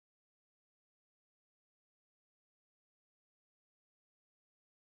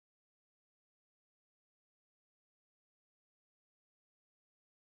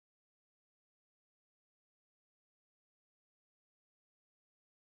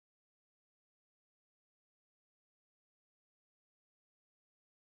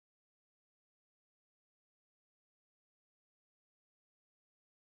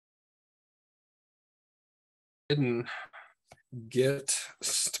and get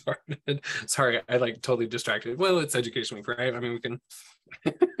started. Sorry, I like totally distracted. Well, it's Education Week, right? I mean, we can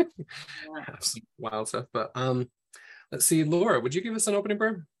have some wild stuff, but let's see. Laura, would you give us an opening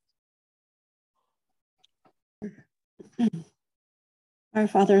prayer? Our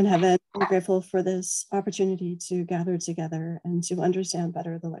Father in heaven, we're grateful for this opportunity to gather together and to understand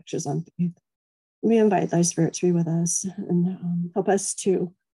better the lectures on faith. We invite thy Spirit to be with us and help us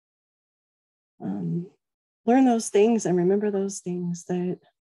to learn those things and remember those things that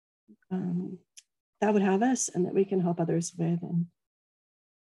that would have us and that we can help others with. And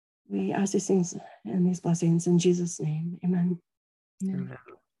we ask these things and these blessings in Jesus' name. Amen. Amen.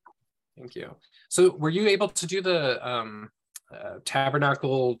 Thank you. So were you able to do the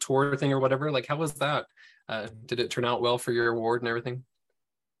tabernacle tour thing or whatever? Like, how was that? Did it turn out well for your award and everything?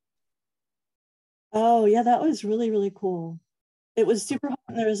 Oh yeah, that was really, really cool. It was super hot.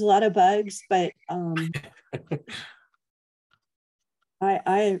 There was a lot of bugs, but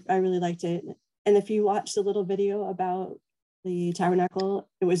I really liked it. And if you watch the little video about the tabernacle,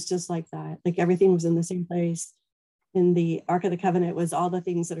 it was just like that. Like everything was in the same place. In the Ark of the Covenant was all the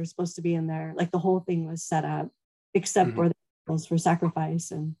things that are supposed to be in there. Like the whole thing was set up, except for the animals for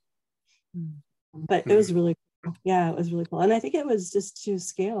sacrifice. And but it was really cool. Yeah, it was really cool. And I think it was just to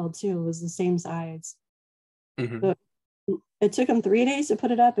scale too. It was the same size. So it took them 3 days to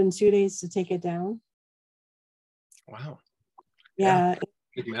put it up and 2 days to take it down. Wow. Yeah.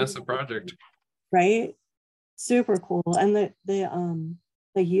 Big, massive project. Right? Super cool. And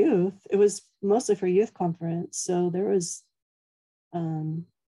the youth, it was mostly for youth conference. So there was, when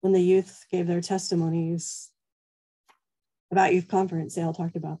the youth gave their testimonies about youth conference, they all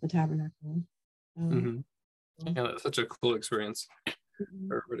talked about the tabernacle. Yeah, that's such a cool experience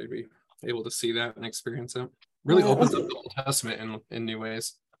for everybody to be able to see that and experience it. Really opens up the Old Testament in new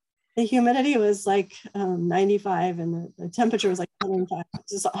ways. The humidity was like 95 and the temperature was like 105.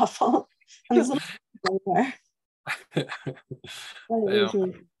 It's just awful. And there's everywhere.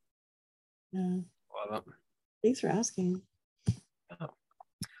 Thanks for asking.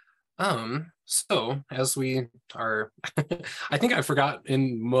 So as we are, I think I forgot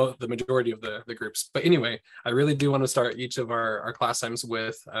in the majority of the groups, but anyway, I really do want to start each of our class times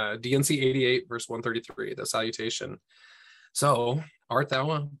with DNC 88 verse 133, the salutation. So, art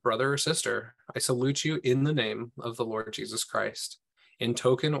thou a brother or sister? I salute you in the name of the Lord Jesus Christ, in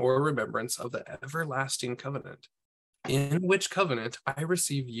token or remembrance of the everlasting covenant, in which covenant I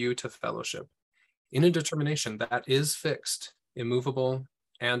receive you to fellowship, in a determination that is fixed, immovable,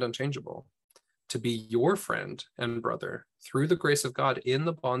 and unchangeable, to be your friend and brother through the grace of God in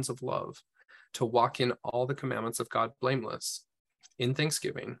the bonds of love, to walk in all the commandments of God blameless, in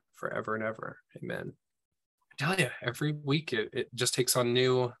thanksgiving forever and ever. Amen. I tell you, every week it just takes on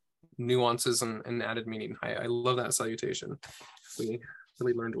new nuances and added meaning. I love that salutation. We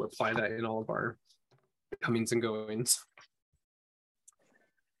really learn to apply that in all of our comings and goings.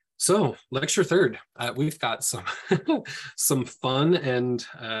 So, lecture third, we've got some fun and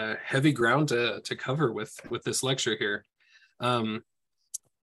heavy ground to cover with this lecture here.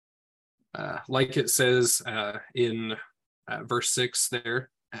 Like it says in verse 6 there,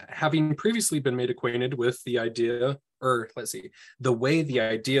 having previously been made acquainted with the idea, or let's see, the way the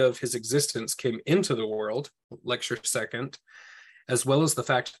idea of his existence came into the world, lecture second, as well as the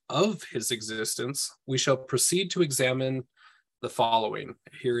fact of his existence, we shall proceed to examine the following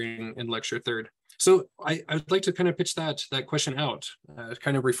here in lecture third. So I would like to kind of pitch that question out,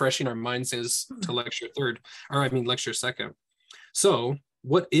 kind of refreshing our minds as to lecture third, or I mean lecture second. So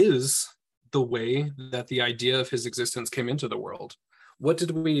what is the way that the idea of his existence came into the world? What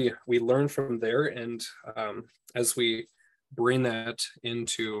did we learn from there? And as we bring that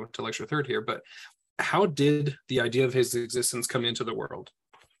into lecture third here, but how did the idea of his existence come into the world?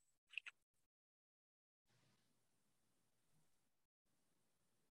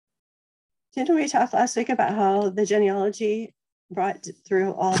 Didn't we talk last week about how the genealogy brought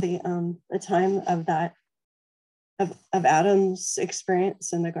through all the time of that of Adam's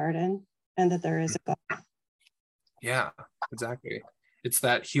experience in the garden, and that there is a God? Yeah, exactly. It's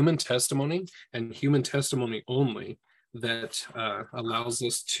that human testimony and human testimony only that allows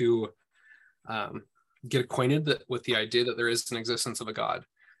us to get acquainted with the idea that there is an existence of a God.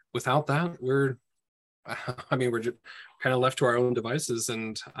 Without that, we're just kind of left to our own devices.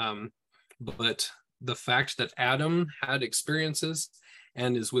 And but the fact that Adam had experiences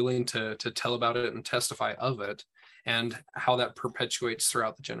and is willing to tell about it and testify of it, and how that perpetuates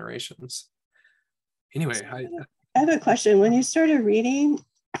throughout the generations. Anyway, I have a question. When you started reading,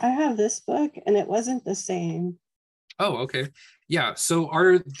 I have this book and it wasn't the same. Oh, okay. Yeah, so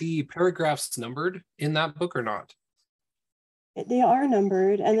are the paragraphs numbered in that book or not? They are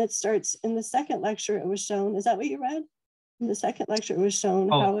numbered, and it starts in the second lecture. It was shown. Is that what you read? In the second lecture, it was shown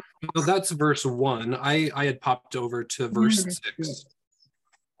how. Oh, no, that's verse 1. I had popped over to verse 6.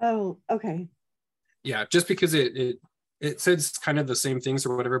 Oh, okay. Yeah, just because it says kind of the same things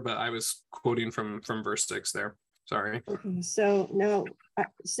or whatever, but I was quoting from verse 6 there. Sorry. Okay, so now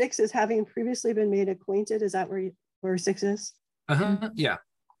 6 is having previously been made acquainted. Is that where 6 is? Yeah.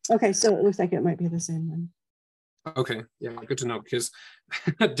 Okay, so it looks like it might be the same one. Okay, yeah, good to know, because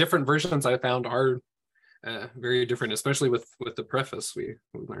different versions I found are very different, especially with the preface we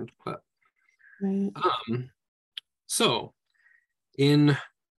learned. But Right. So in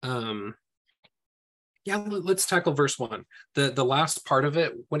yeah, let's tackle verse 1. The last part of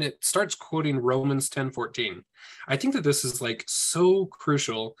it, when it starts quoting Romans 10:14. I think that this is like so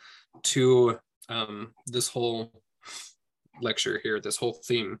crucial to this whole lecture here, this whole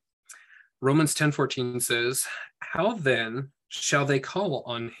theme. Romans 10:14 says, "How then shall they call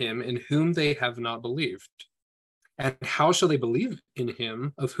on him in whom they have not believed? And how shall they believe in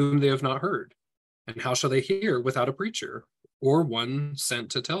him of whom they have not heard? And how shall they hear without a preacher, or one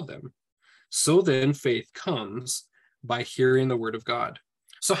sent to tell them? So then faith comes by hearing the word of God."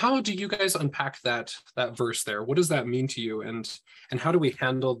 So how do you guys unpack that verse there? What does that mean to you? And how do we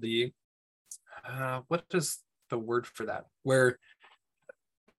handle the what is the word for that? Where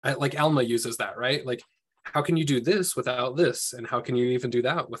like Alma uses that, right? Like, how can you do this without this? And how can you even do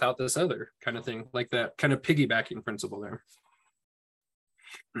that without this other kind of thing? Like that kind of piggybacking principle there.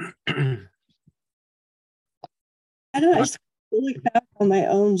 I don't know. I just look back on my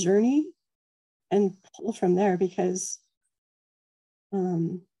own journey and pull from there, because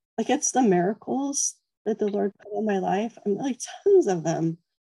like it's the miracles that the Lord put in my life. I'm like tons of them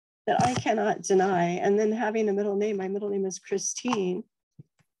that I cannot deny. And then having a middle name, my middle name is Christine.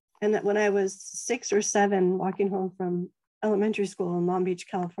 And that when I was 6 or 7, walking home from elementary school in Long Beach,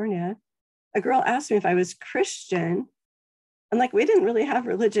 California, a girl asked me if I was Christian. And like, we didn't really have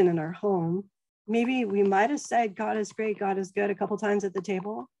religion in our home. Maybe we might have said God is great, God is good a couple times at the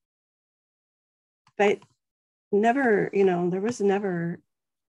table, but never, there was never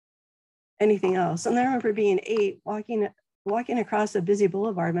anything else. And I remember being 8, walking across a busy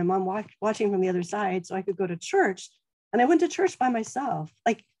boulevard, my mom watching from the other side so I could go to church. And I went to church by myself.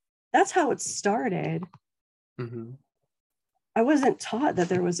 Like, that's how it started. Mm-hmm. I wasn't taught that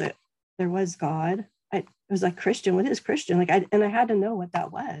there was God. It was like, Christian, what is Christian? Like, I had to know what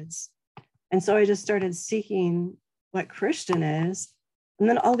that was. And so I just started seeking what Christian is. And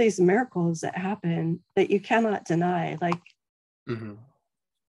then all these miracles that happen that you cannot deny, like, Mm-hmm.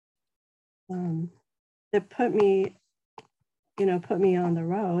 that put me on the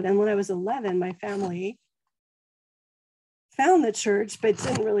road. And when I was 11, my family found the church, but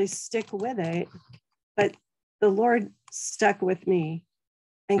didn't really stick with it. But the Lord stuck with me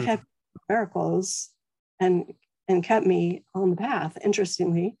and kept miracles and kept me on the path.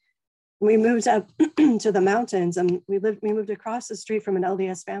 Interestingly, we moved up to the mountains, and we moved across the street from an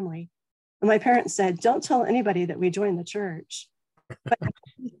LDS family. And my parents said, "Don't tell anybody that we joined the church." But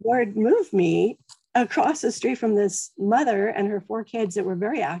the Lord moved me across the street from this mother and her 4 kids that were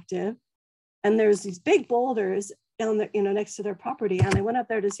very active. And there's these big boulders down there, next to their property. And I went up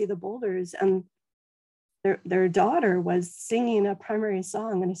there to see the boulders, and their daughter was singing a primary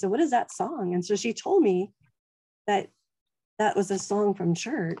song. And I said, "What is that song?" And so she told me that was a song from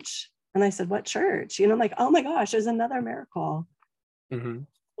church. And I said, "What church?" I'm like, oh my gosh, there's another miracle. Mm-hmm.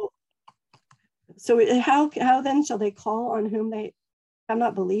 So how then shall they call on whom they have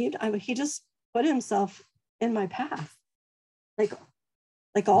not believed? He just put himself in my path, like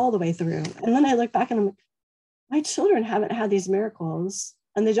all the way through. And then I look back and I'm like, my children haven't had these miracles,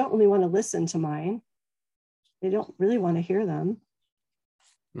 and they don't really want to listen to mine. They don't really want to hear them.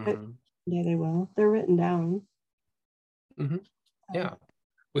 Mm-hmm. But yeah, they will. They're written down. Mm-hmm. Yeah,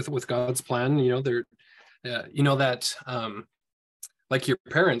 with God's plan, they're that like your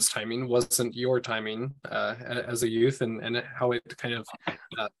parents' timing wasn't your timing as a youth, and how it kind of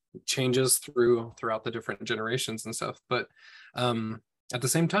changes throughout the different generations and stuff. But at the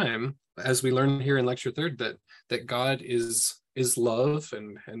same time, as we learn here in lecture 3, that God is love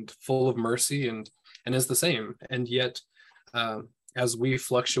and full of mercy and is the same, and yet as we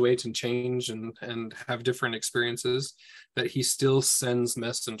fluctuate and change and have different experiences, that he still sends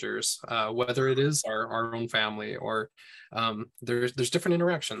messengers, whether it is our own family or there's different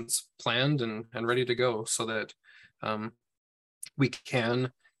interactions planned and ready to go, so that we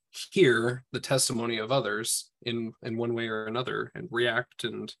can hear the testimony of others in one way or another, and react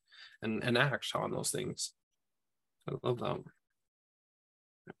and act on those things. I love that.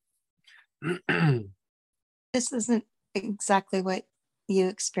 This isn't exactly what you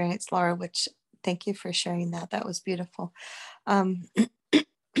experienced, Laura, which thank you for sharing that. That was beautiful. But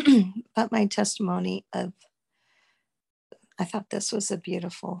my testimony of, I thought this was a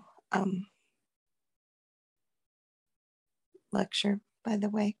beautiful lecture, by the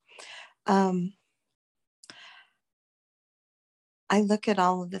way. I look at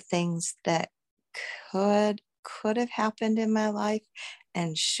all of the things that could have happened in my life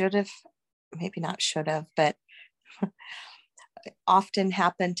and should have, maybe not should have, but often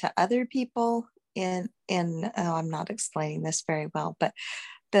happened to other people I'm not explaining this very well, but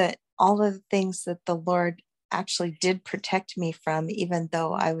all of the things that the Lord actually did protect me from, even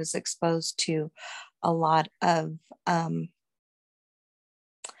though I was exposed to a lot of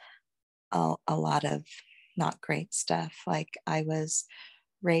not great stuff. Like I was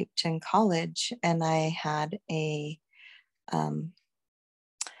raped in college, and I had I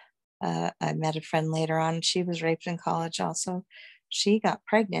met a friend later on. She was raped in college also. She got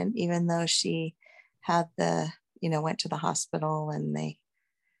pregnant, even though she had went to the hospital and they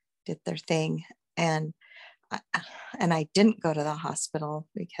did their thing. And I didn't go to the hospital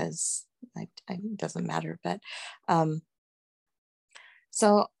because it doesn't matter. But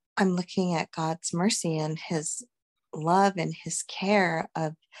so I'm looking at God's mercy and his love and his care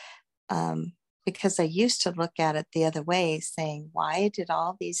of, because I used to look at it the other way, saying, why did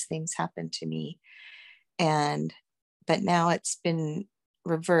all these things happen to me? But now it's been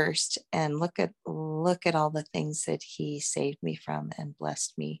reversed, and look at all the things that he saved me from and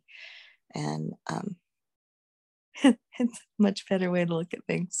blessed me. And it's a much better way to look at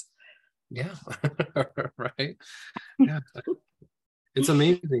things. Yeah. Right. Yeah. It's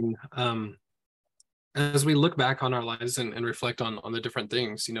amazing. As we look back on our lives and reflect on the different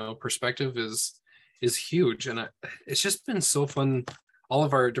things, perspective is huge. And it's just been so fun. All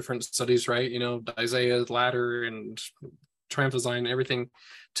of our different studies, right? Isaiah, ladder, and triumph of Zion, everything,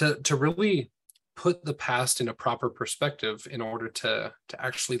 to really put the past in a proper perspective in order to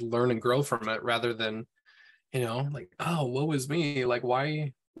actually learn and grow from it, rather than, like, oh, woe is me, like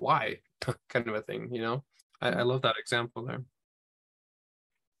why kind of a thing. I love that example there.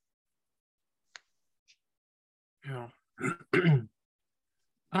 Yeah.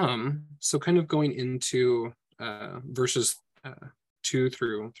 So kind of going into verses 2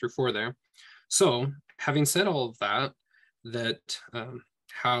 through 4 there. So having said all of that,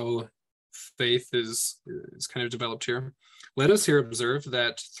 how faith is kind of developed here, let us here observe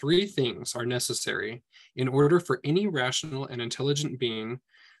that 3 things are necessary in order for any rational and intelligent being,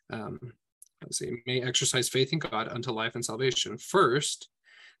 may exercise faith in God unto life and salvation. First,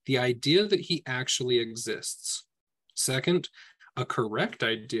 the idea that he actually exists. Second, a correct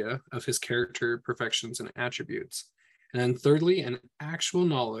idea of his character, perfections, and attributes. And then thirdly, an actual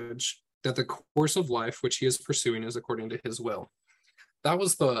knowledge that the course of life which he is pursuing is according to his will. That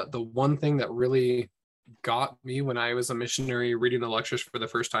was the one thing that really got me when I was a missionary reading the lectures for the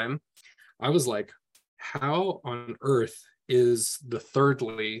first time. I was like, how on earth is the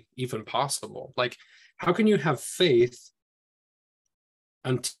thirdly even possible? Like, how can you have faith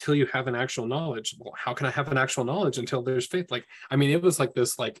until you have an actual knowledge? Well, how can I have an actual knowledge until there's faith? Like, I mean, it was like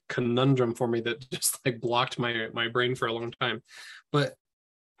this like conundrum for me that just like blocked my brain for a long time. But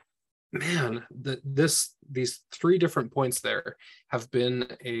man, these 3 different points there have been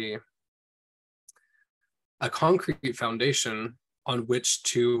a concrete foundation on which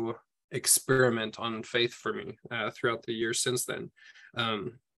to experiment on faith for me throughout the years since then,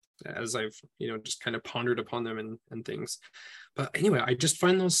 as I've just kind of pondered upon them and things. But anyway, I just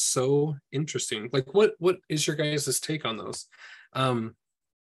find those so interesting. Like, what is your guys' take on those? I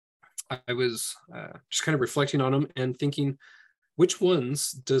was just kind of reflecting on them and thinking, which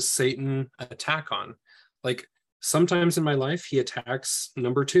ones does Satan attack on? Like, sometimes in my life he attacks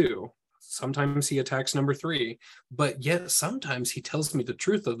number 2, sometimes he attacks number 3, but yet sometimes he tells me the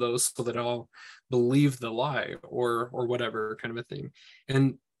truth of those so that I'll believe the lie or whatever kind of a thing.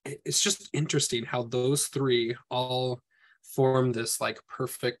 And it's just interesting how those 3 all form this like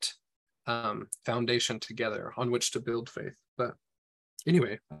perfect foundation together on which to build faith. But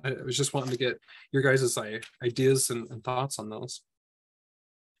anyway, I was just wanting to get your guys' ideas and thoughts on those.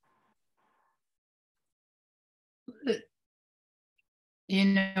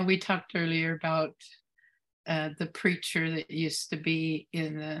 We talked earlier about the preacher that used to be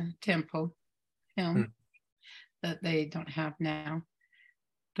in the temple, that they don't have now.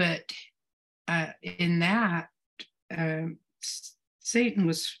 But in that, Satan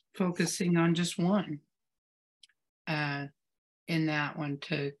was focusing on just one in that one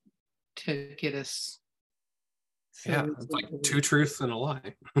to get us So Yeah, it's like two truths and a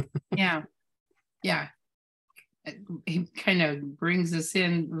lie. yeah, yeah. He kind of brings us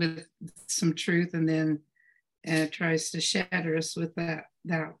in with some truth, and then tries to shatter us with that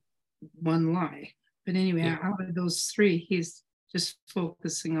one lie. But anyway, Yeah. out of those three, he's just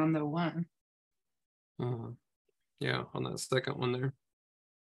focusing on the one. Yeah, on that second one there.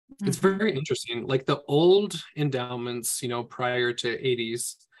 It's very interesting. Like the old endowments, prior to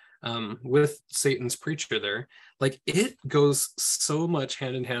 80s, with Satan's preacher there, like it goes so much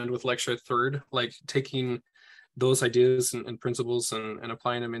hand in hand with lecture third, like taking those ideas and principles and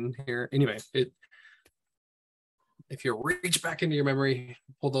applying them in here. Anyway, if you reach back into your memory,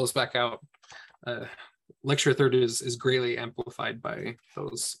 pull those back out. Lecture third is greatly amplified by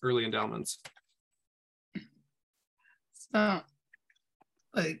those early endowments. So,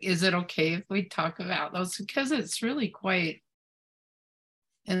 is it okay if we talk about those? Because it's really quite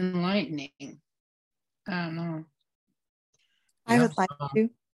enlightening. I don't know. I would like to.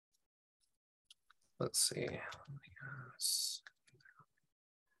 Let's see.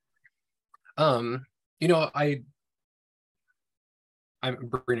 I'm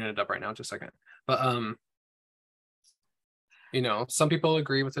bringing it up right now, just a second. But some people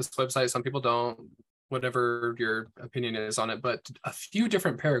agree with this website, some people don't, whatever your opinion is on it. But a few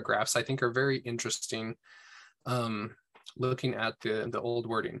different paragraphs I think are very interesting, looking at the old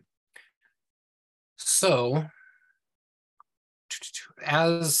wording. So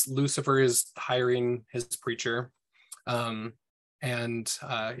as Lucifer is hiring his preacher, and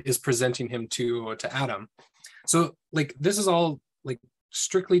is presenting him to Adam. So like this is all like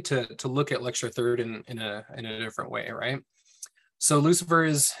strictly to look at lecture third in a different way, right? So Lucifer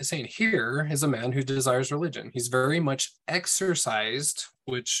is saying, here is a man who desires religion. He's very much exercised,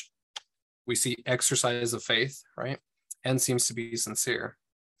 which we see exercise of faith, right? And seems to be sincere.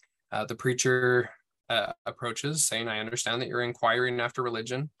 The preacher approaches saying, I understand that you're inquiring after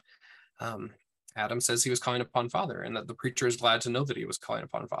religion. Adam says he was calling upon Father, and that the preacher is glad to know that he was calling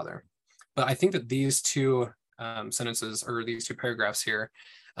upon Father. But I think that these two sentences, or these two paragraphs here,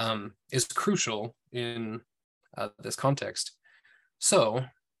 is crucial in this context. So,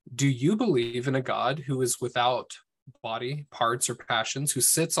 do you believe in a God who is without body, parts, or passions, who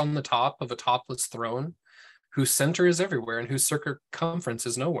sits on the top of a topless throne, whose center is everywhere and whose circumference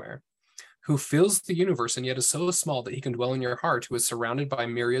is nowhere, who fills the universe and yet is so small that he can dwell in your heart, who is surrounded by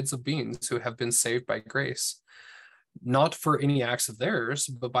myriads of beings who have been saved by grace, not for any acts of theirs,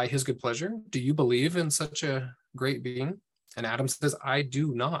 but by his good pleasure? Do you believe in such a great being? And Adam says, I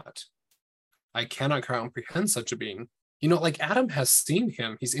do not. I cannot comprehend such a being. Like Adam has seen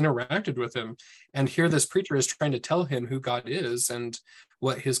him, he's interacted with him, and here this preacher is trying to tell him who God is and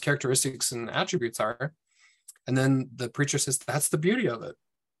what his characteristics and attributes are. And then the preacher says, that's the beauty of it.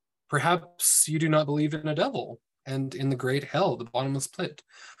 Perhaps you do not believe in a devil and in the great hell, the bottomless pit,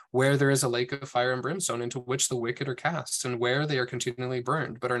 where there is a lake of fire and brimstone into which the wicked are cast, and where they are continually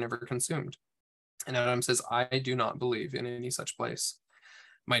burned but are never consumed. And Adam says, I do not believe in any such place.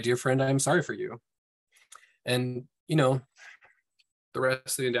 My dear friend, I am sorry for you. And, the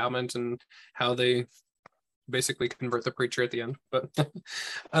rest of the endowment and how they basically convert the preacher at the end. But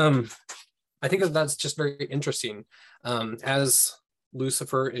I think that's just very interesting. As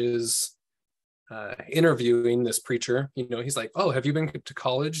Lucifer is interviewing this preacher, he's like, oh, have you been to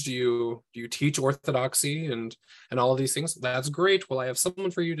college? Do you teach orthodoxy and all of these things? That's great. Well, I have someone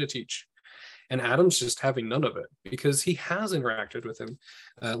for you to teach. And Adam's just having none of it because he has interacted with him.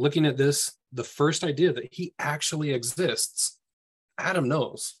 Looking at this, the first idea that he actually exists, Adam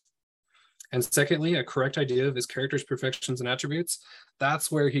knows. And secondly, a correct idea of his character's perfections and attributes,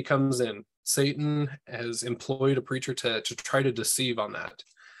 that's where he comes in. Satan has employed a preacher to try to deceive on that.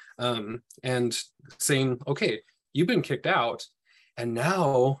 And saying, okay, you've been kicked out, and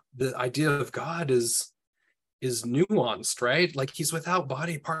now the idea of God is nuanced, right? Like he's without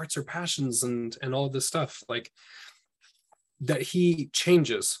body, parts, or passions, and all of this stuff. Like that he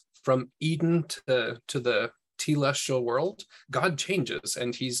changes from Eden to the telestial world. God changes,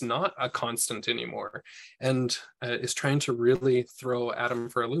 and he's not a constant anymore, and is trying to really throw Adam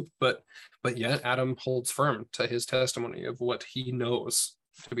for a loop. But yet Adam holds firm to his testimony of what he knows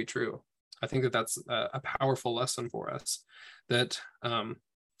to be true. I think that that's a powerful lesson for us, that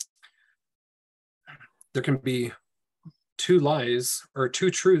there can be two lies or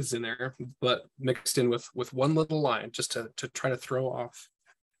two truths in there, but mixed in with one little lie, just to try to throw off.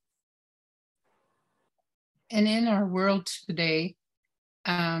 And in our world today,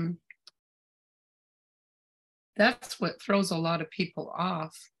 that's what throws a lot of people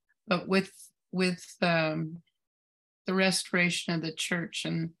off. But with the restoration of the church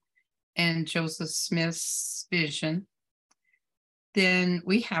and and Joseph Smith's vision, then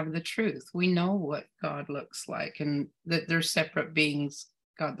we have the truth. We know what God looks like, and that they're separate beings,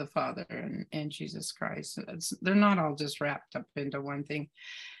 God the Father and Jesus Christ. They're not all just wrapped up into one thing.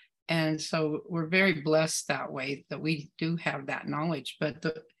 And so we're very blessed that way, that we do have that knowledge, but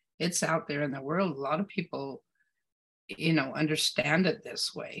it's out there in the world. A lot of people, understand it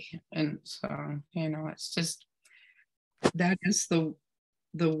this way. And so, it's just, that is the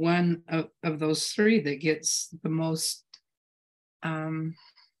one of those three that gets the most, that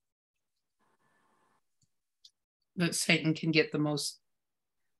Satan can get the most,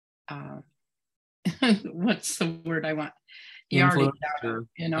 what's the word I want? Yardage out of,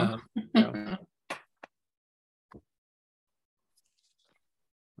 yeah.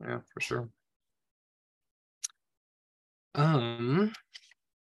 Yeah, for sure.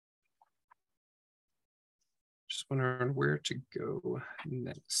 Just wondering where to go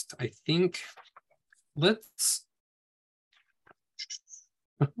next. I think let's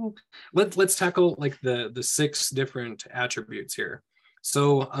tackle like the 6 different attributes here.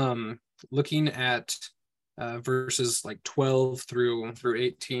 So looking at verses like 12 through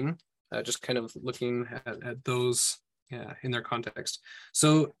 18, just kind of looking at those in their context.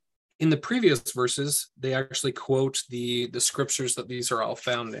 So in the previous verses, they actually quote the scriptures that these are all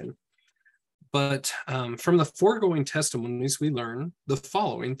found in. But from the foregoing testimonies, we learn the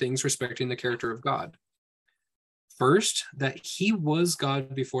following things respecting the character of God. First, that he was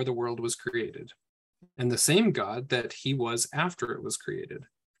God before the world was created, and the same God that he was after it was created.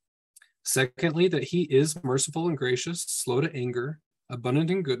 Secondly, that he is merciful and gracious, slow to anger,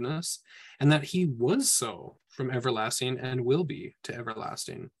 abundant in goodness, and that he was so from everlasting and will be to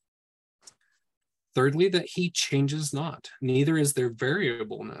everlasting. Thirdly, that he changes not, neither is there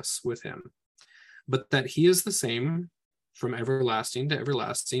variableness with him, but that he is the same from everlasting to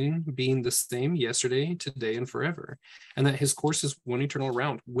everlasting, being the same yesterday, today, and forever, and that his course is one eternal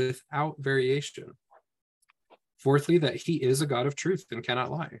round without variation. Fourthly, that he is a God of truth and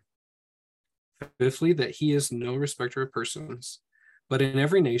cannot lie. Fifthly, that he is no respecter of persons, but in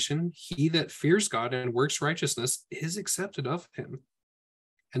every nation, he that fears God and works righteousness is accepted of him.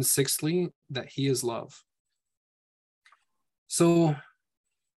 And sixthly, that he is love. So,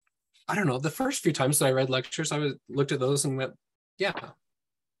 I don't know, the first few times that I read lectures, I looked at those and went, yeah,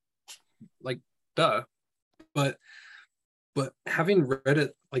 like, duh. But having read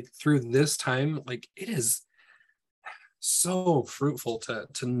it like through this time, like it is so fruitful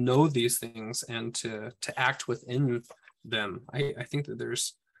to know these things and to act within them. I think that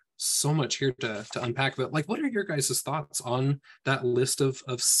there's so much here to unpack. But like, what are your guys' thoughts on that list of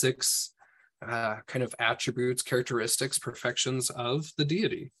 6 kind of attributes, characteristics, perfections of the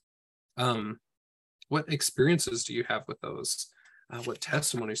deity? What experiences do you have with those? What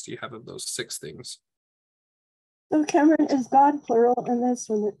testimonies do you have of those 6 things? So Cameron, is God plural in this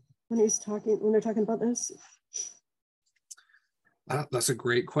when they're talking about this? That's a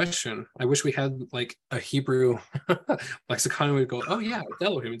great question. I wish we had like a Hebrew lexicon and we'd go, oh yeah, it's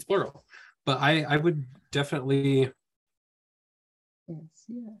Elohim, it's plural. But I would definitely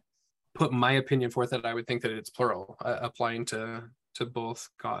put my opinion forth that I would think that it's plural, applying to both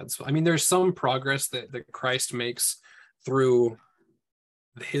gods. I mean, there's some progress that Christ makes through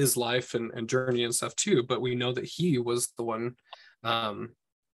his life and journey and stuff too, but we know that he was the one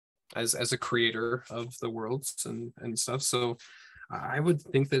as a creator of the worlds and stuff. So I would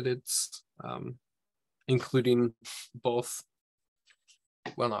think that it's including both,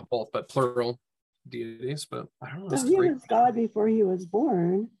 well, not both, but plural deities. But I don't know. So he was God before he was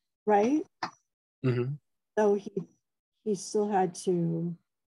born, right? Mm-hmm. So he still had to,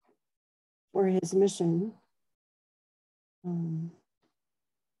 for his mission,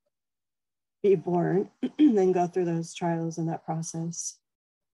 be born, then go through those trials and that process.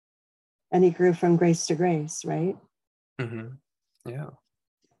 And he grew from grace to grace, right? Mm-hmm. Yeah.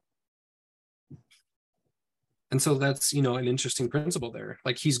 And so that's, an interesting principle there.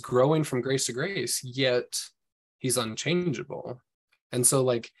 Like he's growing from grace to grace, yet he's unchangeable. And so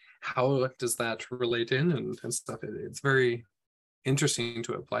like, how does that relate in and stuff? It's very interesting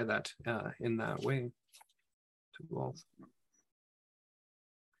to apply that in that way to both.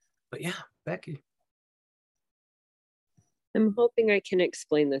 But yeah, Becky. I'm hoping I can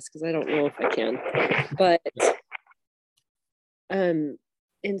explain this because I don't know if I can. But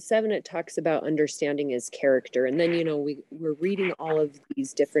in 7, it talks about understanding his character. And then, we're reading all of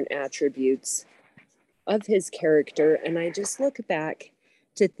these different attributes of his character. And I just look back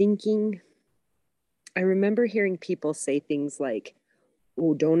to thinking, I remember hearing people say things like,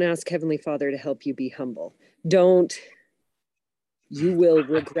 oh, don't ask Heavenly Father to help you be humble. You will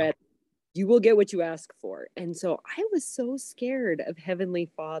regret you will get what you ask for. And so I was so scared of Heavenly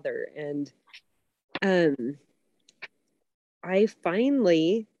Father. And I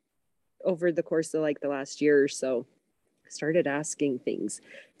finally, over the course of like the last year or so, started asking things.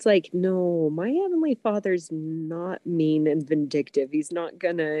 It's like, no, my Heavenly Father's not mean and vindictive. He's not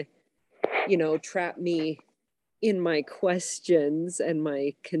gonna, trap me in my questions and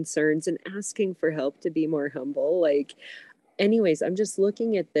my concerns and asking for help to be more humble. Like, anyways, I'm just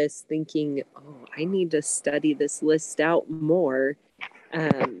looking at this thinking, oh, I need to study this list out more.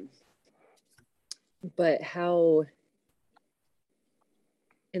 But how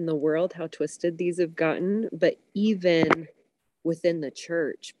in the world, how twisted these have gotten, but even within the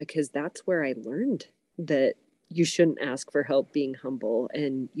church, because that's where I learned that you shouldn't ask for help being humble,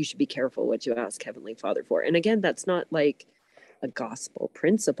 and you should be careful what you ask Heavenly Father for. And again, that's not like a gospel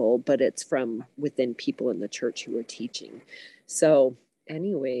principle, but it's from within people in the church who are teaching. So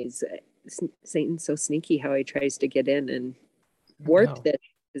anyways, Satan's so sneaky how he tries to get in and warp this,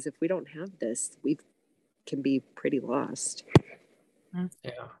 because if we don't have this, we can be pretty lost.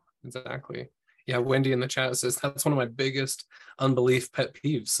 Yeah, exactly. Yeah, Wendy in the chat says that's one of my biggest unbelief pet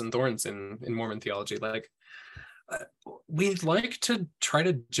peeves and thorns in Mormon theology. Like, we like to try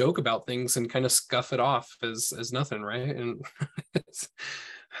to joke about things and kind of scuff it off as nothing, right? And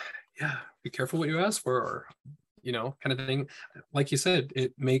yeah, be careful what you ask for, or kind of thing. Like you said,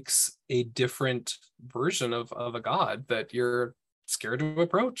 it makes a different version of a God that you're scared to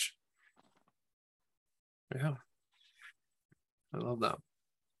approach. Yeah, I love that.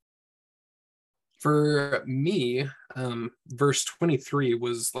 For me, verse 23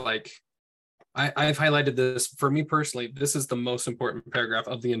 was like, I've highlighted this for me personally. This is the most important paragraph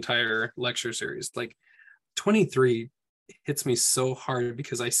of the entire lecture series. Like, 23 hits me so hard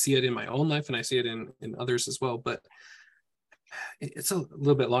because I see it in my own life and I see it in others as well. But it's a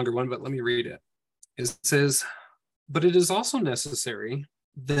little bit longer one, but let me read it. It says, but it is also necessary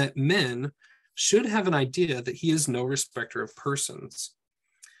that men should have an idea that he is no respecter of persons.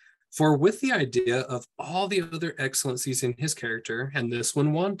 For with the idea of all the other excellencies in his character, and this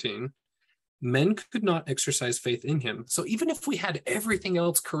one wanting, men could not exercise faith in him. So even if we had everything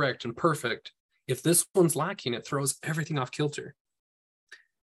else correct and perfect, if this one's lacking, it throws everything off kilter.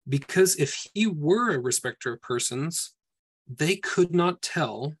 Because if he were a respecter of persons, they could not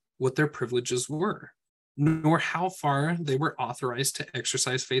tell what their privileges were, nor how far they were authorized to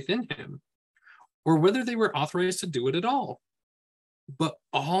exercise faith in him, or whether they were authorized to do it at all. But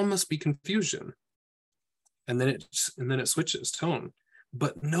all must be confusion. And then it switches tone.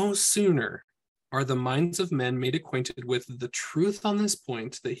 But no sooner are the minds of men made acquainted with the truth on this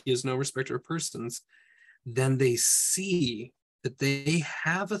point, that he is no respecter of persons, than they see that they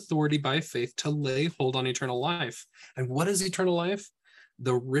have authority by faith to lay hold on eternal life. And what is eternal life?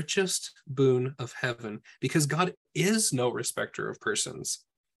 The richest boon of heaven, because God is no respecter of persons,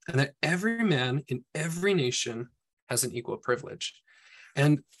 and that every man in every nation has an equal privilege.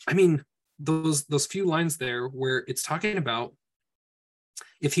 And I mean, those few lines there where it's talking about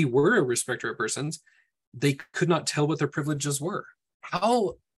if he were a respecter of persons, they could not tell what their privileges were.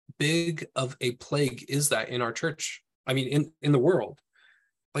 How big of a plague is that in our church? I mean, in the world.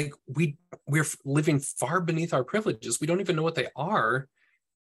 Like, we're living far beneath our privileges. We don't even know what they are.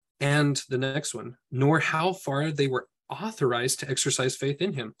 And the next one, nor how far they were authorized to exercise faith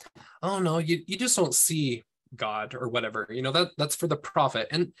in him. Oh no, you just don't see God or whatever, that's for the prophet.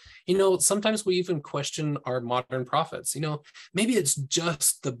 And sometimes we even question our modern prophets. Maybe it's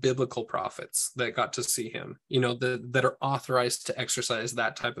just the biblical prophets that got to see him, that are authorized to exercise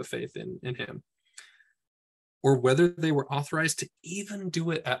that type of faith in him, or whether they were authorized to even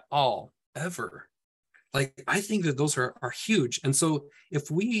do it at all, ever. Like, I think that those are huge. And so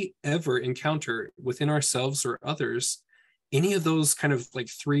if we ever encounter within ourselves or others any of those kind of like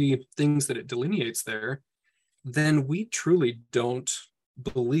three things that it delineates there, then we truly don't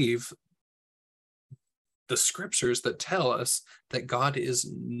believe the scriptures that tell us that God is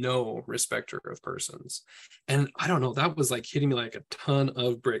no respecter of persons. And I don't know, that was like hitting me like a ton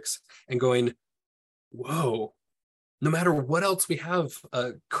of bricks and going, whoa, no matter what else we have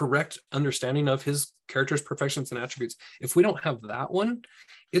a correct understanding of his characters, perfections, and attributes, if we don't have that one,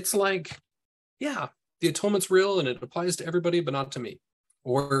 it's like, yeah, the atonement's real and it applies to everybody, but not to me.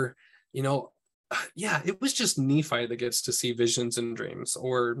 Or, yeah, it was just Nephi that gets to see visions and dreams,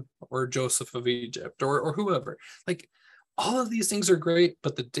 or Joseph of Egypt, or whoever. Like, all of these things are great,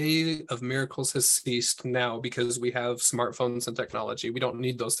 but the day of miracles has ceased now because we have smartphones and technology. We don't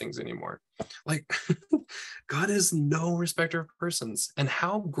need those things anymore. Like, God is no respecter of persons. And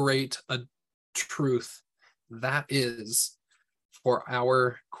how great a truth that is for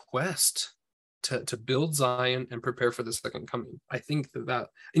our quest to build Zion and prepare for the second coming. I think that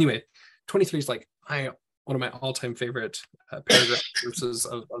anyway, 23 is like one of my all-time favorite paragraph verses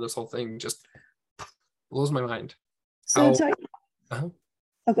of this whole thing. Just blows my mind. So Uh-huh.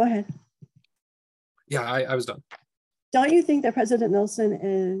 Oh, go ahead. Yeah, I was done. Don't you think that President Nelson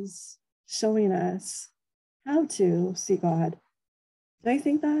is showing us how to see God? Do you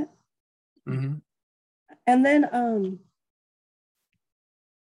think that? Mm-hmm. And then,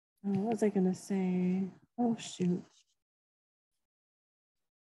 what was I gonna say? Oh shoot.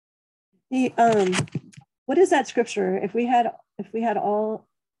 What is that scripture? If we had all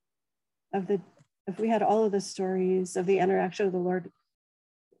of the stories of the interaction of the Lord,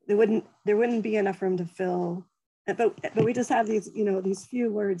 there wouldn't be enough room to fill. But we just have these, these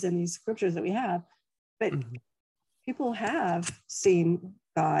few words in these scriptures that we have. But people have seen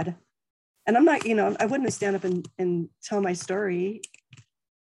God. And I'm not, I wouldn't stand up and tell my story,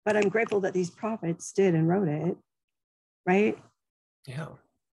 but I'm grateful that these prophets did and wrote it, right? Yeah.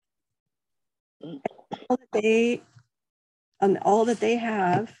 All that they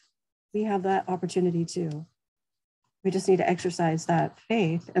have, we have that opportunity too. We just need to exercise that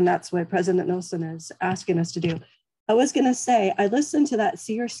faith. And that's what President Nelson is asking us to do. I was going to say, I listened to that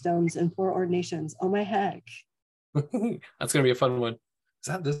Seer Stones and Four Ordinations. Oh my heck. That's going to be a fun one. Is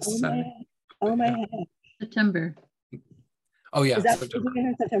that this Saturday? Oh my heck. September. Oh yeah. Is that September.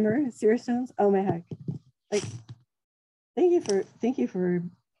 September? Seer Stones? Oh my heck. Like, thank you for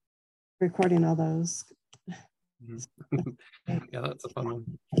recording all those. Yeah, that's a fun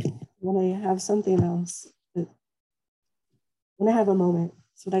one. When I have something else, when I have a moment,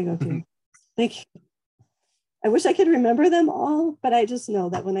 that's what I go to. Thank you. I wish I could remember them all, but I just know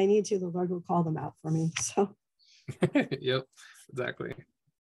that when I need to, the Lord will call them out for me. So. Yep, exactly.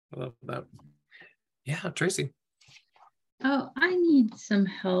 I love that. Yeah, Tracy. Oh, I need some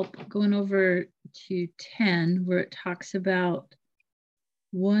help going over to 10, where it talks about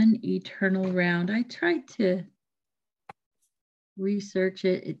one eternal round. I tried to research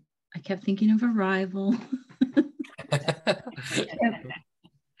it. I kept thinking of Arrival.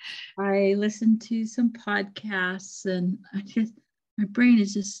 I listened to some podcasts, and my brain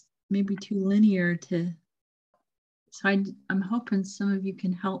is just maybe too linear so I'm hoping some of you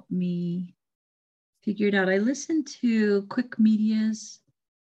can help me figure it out. I listened to Quick Media's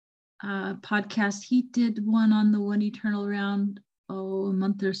podcast. He did one on the one eternal round, a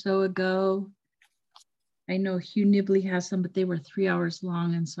month or so ago. I know Hugh Nibley has some, but they were 3 hours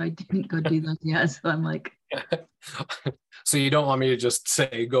long, and so I didn't go do those yet. So I'm like, so you don't want me to just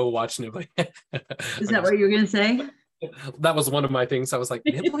say go watch Nibley? Is that what you were gonna say? That was one of my things. I was like,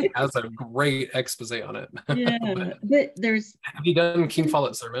 Nibley has a great expose on it. Yeah, but there's. Have you done King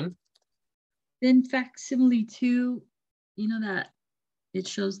Follett sermon? In facsimile too, that it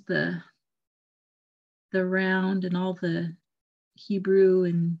shows the round and all the Hebrew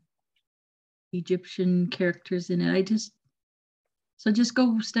and Egyptian characters in it. Just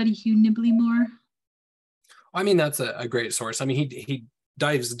go study Hugh Nibley more. I mean, that's a great source. I mean, he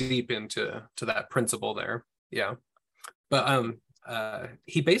dives deep into that principle there. Yeah. But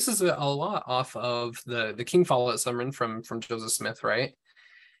he bases it a lot off of the King Follett sermon from Joseph Smith, right?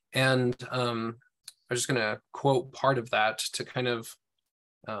 And I'm just going to quote part of that to kind of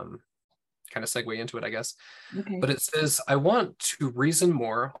segue into it, I guess. Okay. But it says, I want to reason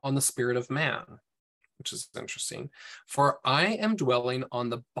more on the spirit of man, which is interesting. For I am dwelling on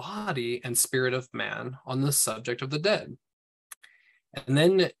the body and spirit of man, on the subject of the dead. And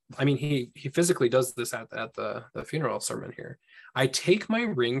then, I mean, he physically does this at the funeral sermon here. I take my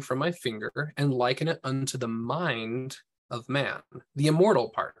ring from my finger and liken it unto the mind of man, the immortal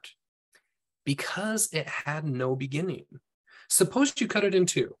part, because it had no beginning. Suppose you cut it in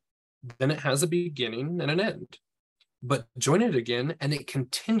two, then it has a beginning and an end. But join it again, and it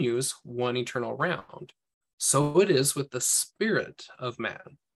continues one eternal round. So it is with the spirit of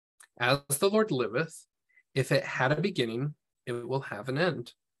man. As the Lord liveth, if it had a beginning, it will have an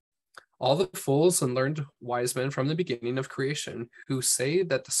end. All the fools and learned wise men from the beginning of creation who say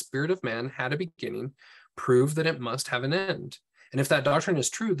that the spirit of man had a beginning prove that it must have an end. And if that doctrine is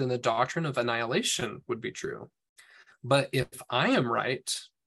true, then the doctrine of annihilation would be true. But if I am right,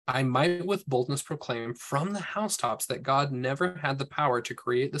 I might with boldness proclaim from the housetops that God never had the power to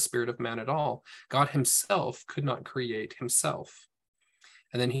create the spirit of man at all. God himself could not create himself.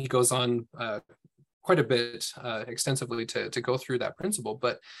 And then he goes on quite a bit extensively to go through that principle.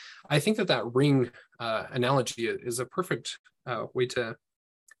 But I think that ring analogy is a perfect way to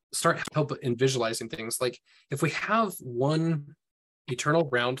start help in visualizing things. Like if we have one eternal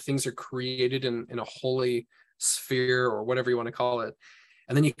round, things are created in a holy sphere or whatever you want to call it,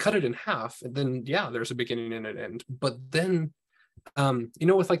 and then you cut it in half, and then yeah, there's a beginning and an end. But then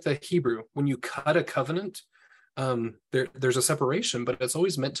with like the Hebrew, when you cut a covenant, there's a separation, but it's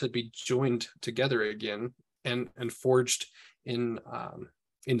always meant to be joined together again and forged in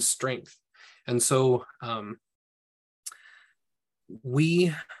strength. And so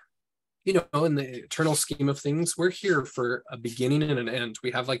we, in the eternal scheme of things, we're here for a beginning and an end.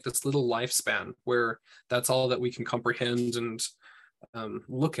 We have like this little lifespan where that's all that we can comprehend and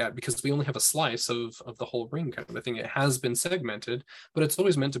look at, because we only have a slice of the whole ring kind of a thing. It has been segmented, but it's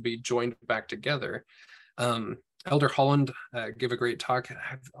always meant to be joined back together. Elder Holland gave a great talk.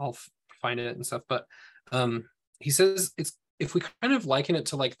 I'll find it and stuff, but he says it's, if we kind of liken it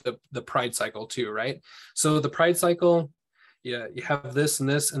to like the pride cycle too, right? So the pride cycle, yeah, you have this and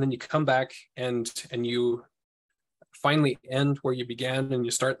this, and then you come back and you finally end where you began and you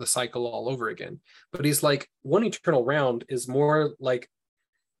start the cycle all over again. But he's like, one eternal round is more like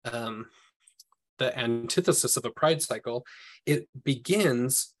the antithesis of a pride cycle. It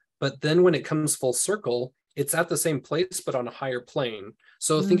begins, but then when it comes full circle, it's at the same place, but on a higher plane.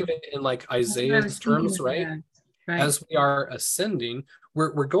 So think of it in like Isaiah's terms, right? Right? As we are ascending,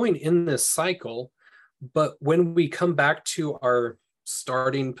 we're going in this cycle, but when we come back to our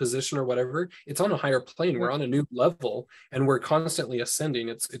starting position or whatever, it's on a higher plane. We're on a new level, and we're constantly ascending.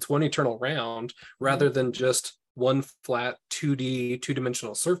 It's one eternal round rather than just one flat 2D,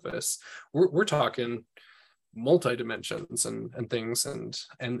 two-dimensional surface. We're talking multi-dimensions and things and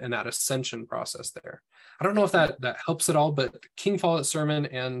that ascension process there. I don't know if that helps at all, but King Follett sermon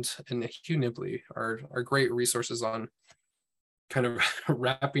and Hugh Nibley are great resources on kind of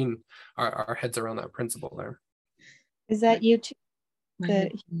wrapping our heads around that principle there. Is that YouTube?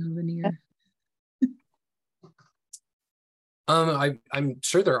 I'm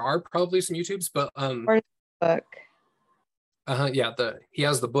sure there are probably some YouTubes, but book. He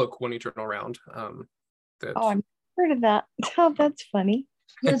has the book One Eternal Round. I've heard of that. Oh, that's funny.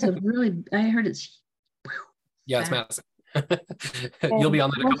 Yes, I heard it's. Yeah, it's massive. You'll be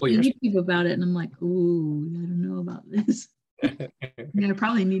on that in a couple years. YouTube about it, and I'm like, ooh, I don't know about this. I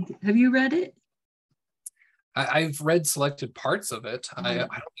probably need to. Have you read it? I've read selected parts of it. I don't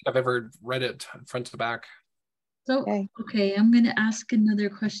think I've ever read it front to back. So, okay, I'm going to ask another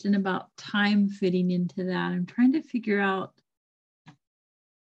question about time fitting into that. I'm trying to figure out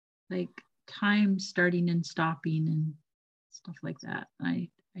like time starting and stopping and stuff like that. I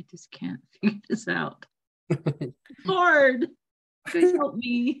just can't figure this out. It's hard. Please help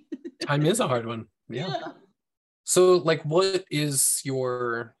me. Time is a hard one. Yeah. So like, what is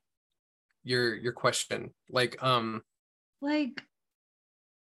your question? Like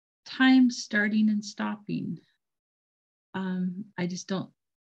time starting and stopping. I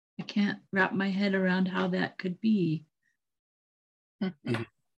can't wrap my head around how that could be.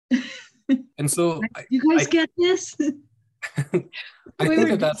 And so you guys get this? I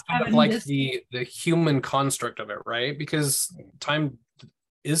think that's kind of like the human construct of it, right? Because time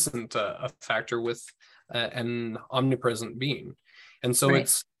isn't a factor with an omnipresent being. And so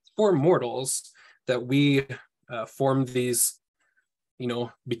it's for mortals that we form these,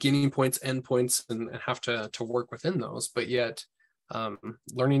 beginning points, end points, and have to work within those. But yet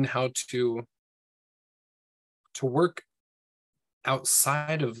learning how to work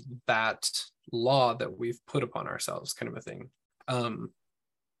outside of that law that we've put upon ourselves, kind of a thing.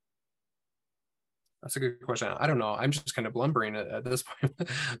 That's a good question. I don't know. I'm just kind of blubbering at this point.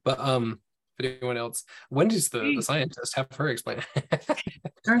 But if anyone else, Wendy's the scientist, have her explain it.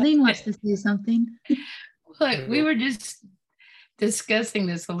 Darlene wants to say something. Well, we were just discussing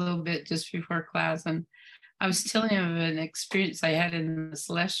this a little bit just before class, and I was telling him of an experience I had in the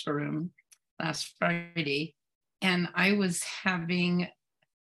Celestial Room last Friday, and I was having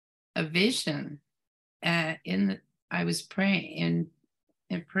a vision. I was praying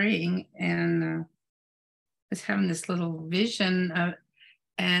and was having this little vision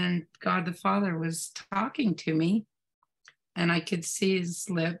and God the Father was talking to me, and I could see his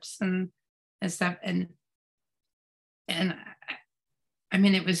lips and stuff, and I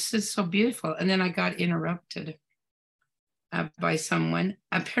mean, it was just so beautiful. And then I got interrupted by someone.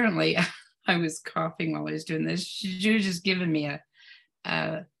 Apparently, I was coughing while I was doing this. She was just giving me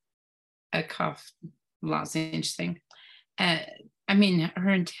a cough lozenge thing. Her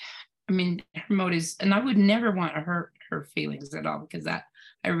motives, and I would never want to hurt her feelings at all, because that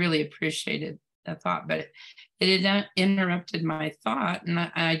I really appreciated the thought, but it interrupted my thought, and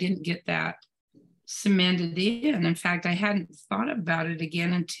I didn't get that cemented in. In fact, I hadn't thought about it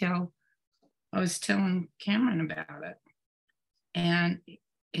again until I was telling Cameron about it. And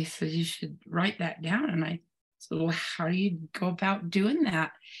he said, you should write that down. And I So how do you go about doing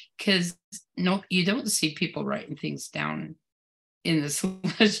that? Because no, you don't see people writing things down in the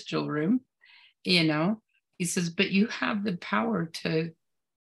celestial room, you know. He says, but you have the power to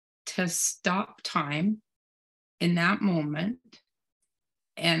stop time in that moment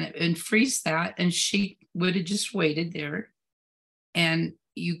and freeze that. And she would have just waited there, and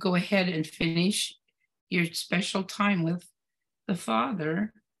you go ahead and finish your special time with the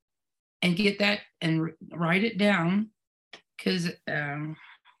Father and get that and write it down, because the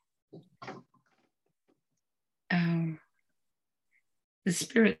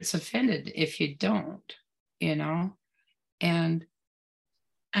Spirit's offended if you don't, you know. And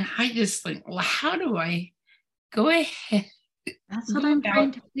I just think, well, how do I go ahead? That's what I'm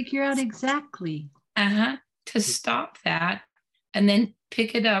trying to figure out exactly. To stop that and then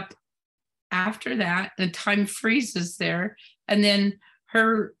pick it up after that. The time freezes there, and then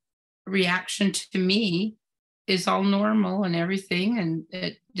her reaction to me is all normal and everything, and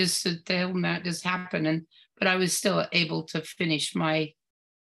it just that just happened. And but I was still able to finish my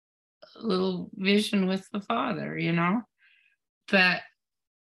little vision with the Father, you know. But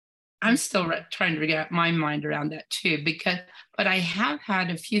I'm still trying to get my mind around that too, but I have had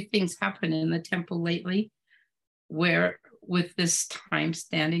a few things happen in the temple lately where with this time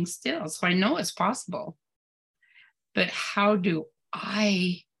standing still. So I know it's possible, but how do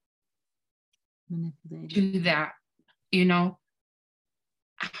I do that? You know,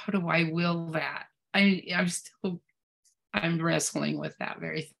 how do I will that? I'm wrestling with that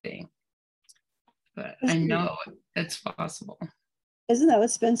very thing, but I know it's possible. Isn't that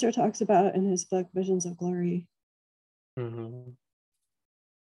what Spencer talks about in his book, Visions of Glory? Mm-hmm.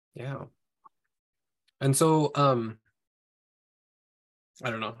 Yeah. And so, I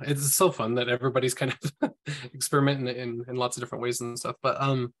don't know. It's so fun that everybody's kind of experimenting in lots of different ways and stuff. But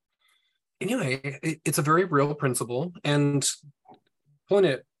anyway, it's a very real principle. And pulling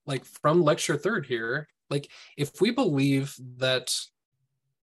it like from lecture third here, like if we believe that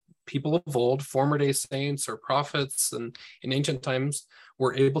people of old, former day saints or prophets and in ancient times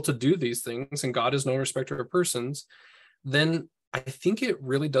were able to do these things, and God is no respecter of persons, then I think it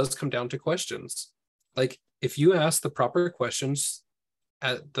really does come down to questions. Like if you ask the proper questions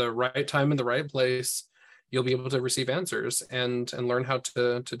at the right time in the right place, you'll be able to receive answers and learn how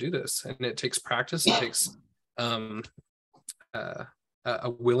to do this. And it takes practice. It takes a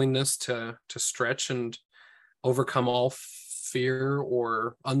willingness to stretch and overcome all fear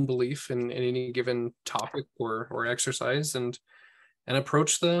or unbelief in any given topic or exercise, and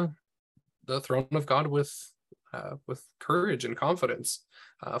approach the throne of God with courage and confidence,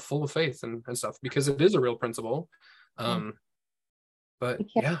 full of faith and stuff, because it is a real principle. But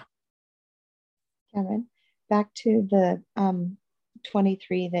yeah. Kevin, back to the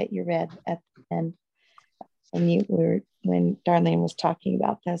 23 that you read at the end, when Darlene was talking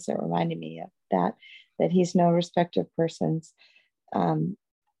about this, it reminded me of that he's no respecter of persons.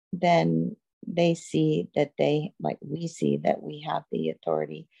 Then they see that we see that we have the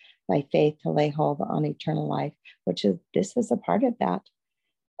authority by faith to lay hold on eternal life, this is a part of that.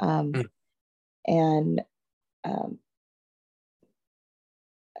 And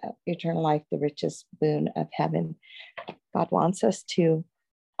eternal life, the richest boon of heaven. God wants us to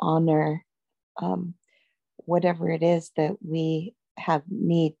honor whatever it is that we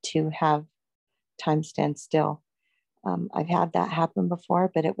need to have time stand still. I've had that happen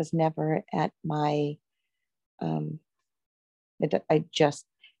before, but it was never at my, it just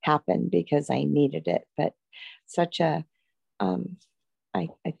happened because I needed it. But I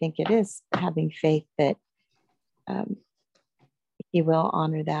think it is having faith that he will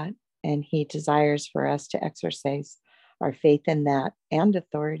honor that, and he desires for us to exercise our faith in that and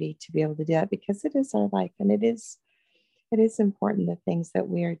authority to be able to do that, because it is our life, and it is important, the things that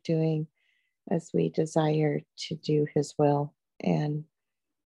we are doing as we desire to do his will. And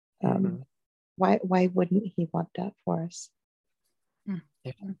why wouldn't he want that for us?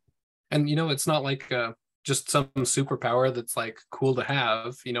 Yeah. And it's not like just some superpower that's like cool to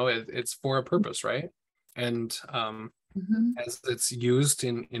have. It's for a purpose, right? And as it's used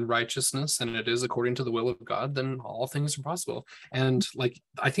in righteousness, and it is according to the will of God, then all things are possible. And like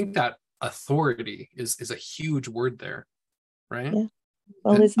I think that authority is a huge word there, right? Yeah.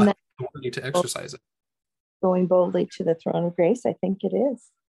 Well, isn't that authority to exercise it? Going boldly to the throne of grace, I think it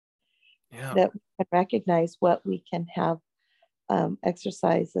is. Yeah. That we can recognize what we can have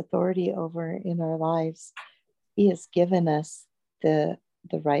exercise authority over in our lives. He has given us the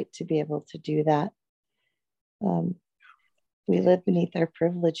right to be able to do that. We live beneath our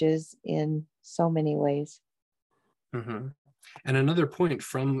privileges in so many ways. And another point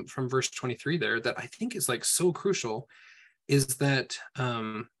from verse 23 there that I think is like so crucial is that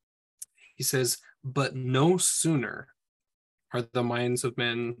he says, but no sooner are the minds of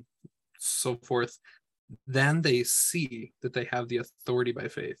men, so forth, than they see that they have the authority by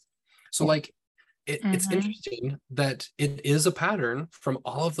faith. So like it's interesting that it is a pattern from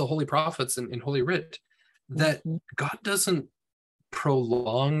all of the holy prophets in Holy Writ that God doesn't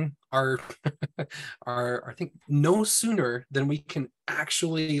prolong our I think no sooner than we can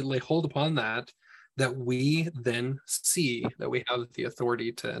actually lay hold upon that we then see that we have the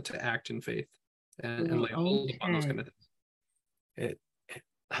authority to act in faith and lay hold upon those kind of things.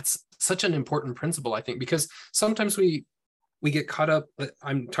 That's such an important principle, I think, because sometimes we get caught up.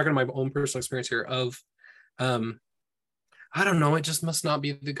 I'm talking about my own personal experience here of I don't know, it just must not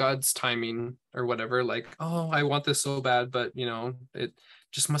be the God's timing or whatever. Like, oh, I want this so bad, but it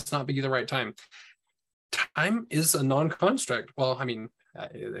just must not be the right time. Time is a non-construct. Well, I mean,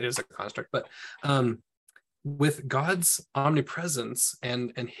 it is a construct, but with God's omnipresence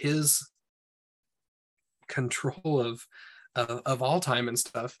and his control of all time and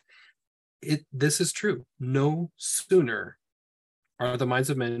stuff, this is true. No sooner are the minds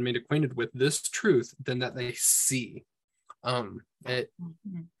of men made acquainted with this truth than that they see.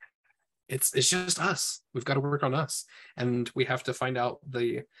 It's just us. We've got to work on us, and we have to find out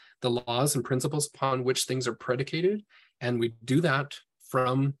the laws and principles upon which things are predicated, and we do that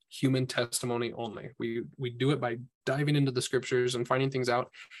from human testimony only. We do it by diving into the scriptures and finding things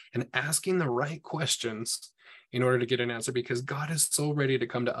out and asking the right questions in order to get an answer, because God is so ready to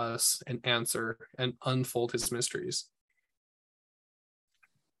come to us and answer and unfold his mysteries.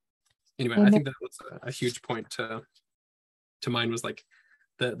 Anyway, I think that was a huge point to mind, was like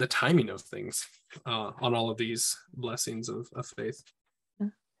the timing of things on all of these blessings of faith.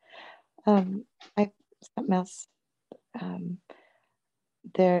 Something else.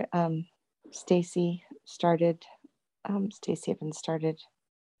 Stacy Evans started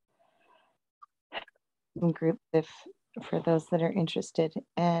some group for those that are interested,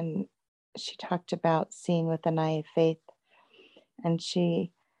 and she talked about seeing with an eye of faith, and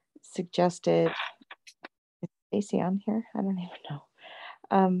she suggested, is Stacy on here? I don't even know.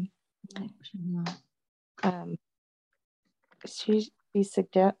 She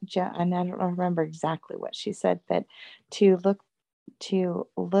suggested, and I don't remember exactly what she said, but to look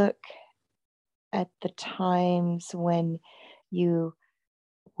at the times when you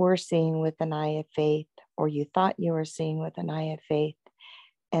were seeing with an eye of faith, or you thought you were seeing with an eye of faith,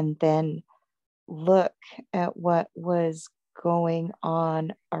 and then look at what was going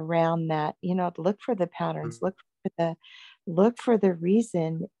on around that. Look for the patterns, look for the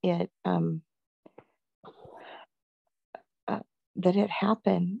reason that it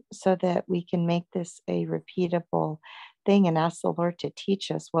happened, so that we can make this a repeatable thing and ask the Lord to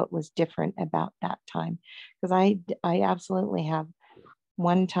teach us what was different about that time. Because I absolutely have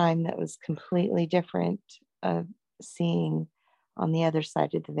one time that was completely different of seeing on the other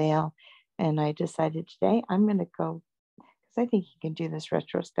side of the veil. And I decided today I'm going to go, because I think you can do this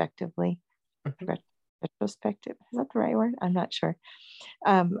retrospectively. Retrospective, is that the right word? I'm not sure.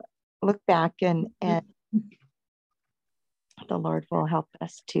 Look back and the Lord will help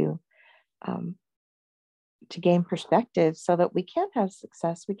us to gain perspective, so that we can have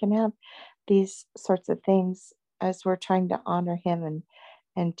success. We can have these sorts of things as we're trying to honor him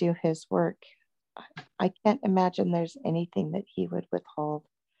and do his work. I can't imagine there's anything that he would withhold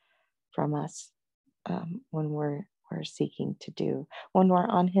from us when we're seeking to do, when we're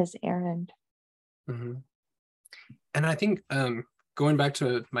on his errand. Mm-hmm. And I think going back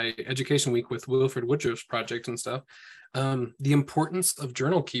to my education week with Wilfred Woodruff's project and stuff, the importance of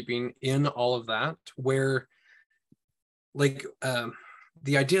journal keeping in all of that, where like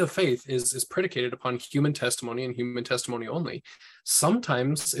the idea of faith is predicated upon human testimony and human testimony only.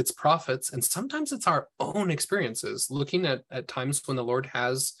 Sometimes it's prophets, and sometimes it's our own experiences, looking at times when the Lord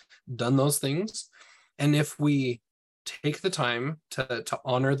has done those things. And if we take the time to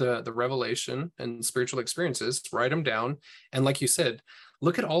honor the revelation and spiritual experiences, write them down, and like you said,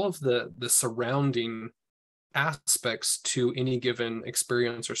 look at all of the surrounding aspects to any given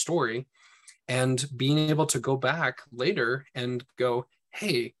experience or story, and being able to go back later and go,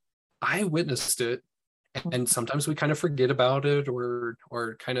 hey, I witnessed it. And sometimes we kind of forget about it, or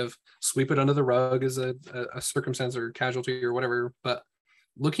kind of sweep it under the rug as a circumstance or casualty or whatever. But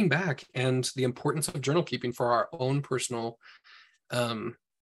looking back, and the importance of journal keeping for our own personal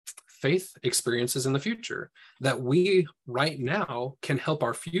faith experiences in the future, that we right now can help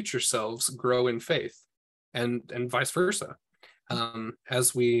our future selves grow in faith, and vice versa,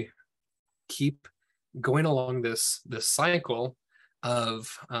 as we keep going along this cycle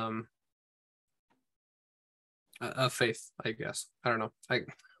of faith, I guess. I don't know. I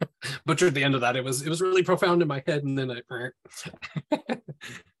butchered the end of that. It was really profound in my head, and then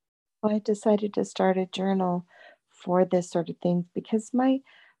Well, I decided to start a journal for this sort of thing because my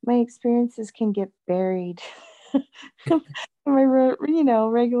experiences can get buried in my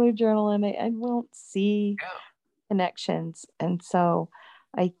regular journal, and I won't see connections. And so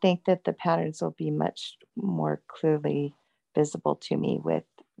I think that the patterns will be much more clearly visible to me with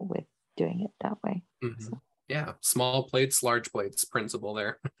doing it that way. Mm-hmm. So. Yeah, small plates, large plates principle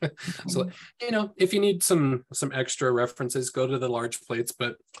there. So, if you need some extra references, go to the large plates,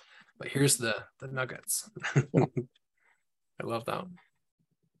 but here's the nuggets. Yeah. I love that.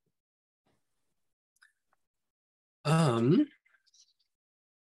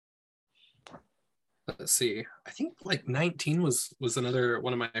 Let's see. I think like 19 was another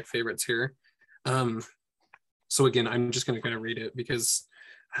one of my favorites here. So again, I'm just going to kind of read it because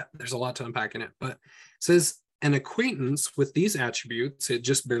there's a lot to unpack in it. But it says, an acquaintance with these attributes, it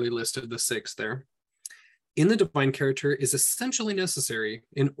just barely listed the 6 there, in the divine character is essentially necessary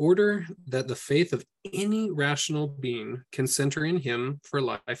in order that the faith of any rational being can center in him for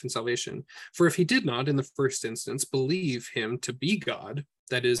life and salvation. For if he did not, in the first instance, believe him to be God,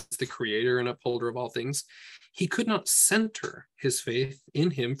 that is, the creator and upholder of all things, he could not center his faith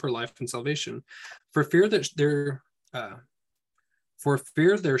in him for life and salvation. For fear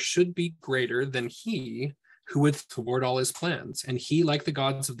there should be greater than he who would thwart all his plans, and he, like the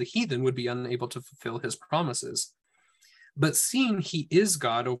gods of the heathen, would be unable to fulfill his promises. But seeing he is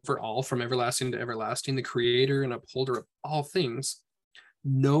God over all, from everlasting to everlasting, the creator and upholder of all things,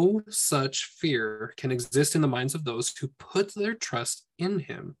 no such fear can exist in the minds of those who put their trust in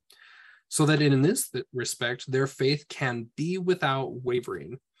him, so that in this respect, their faith can be without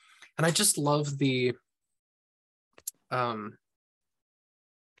wavering. And I just love the, I'm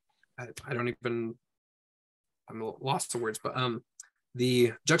lost of words, but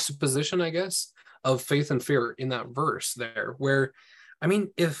the juxtaposition, I guess, of faith and fear in that verse there, where, I mean,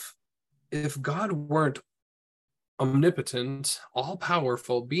 if God weren't omnipotent,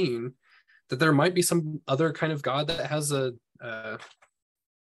 all-powerful being, that there might be some other kind of God that has a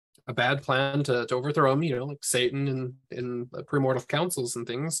bad plan to overthrow him, like Satan in the premortal councils and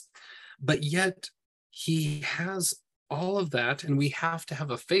things, but yet he has all of that, and we have to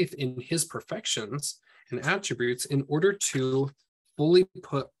have a faith in his perfections and attributes in order to fully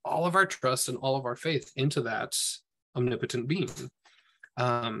put all of our trust and all of our faith into that omnipotent being.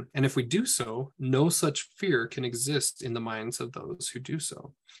 And if we do so, no such fear can exist in the minds of those who do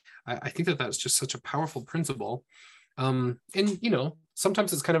so. I think that that's just such a powerful principle. And,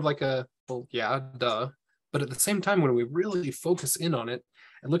 sometimes it's kind of like well, yeah, duh. But at the same time, when we really focus in on it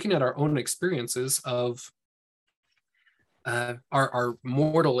and looking at our own experiences of our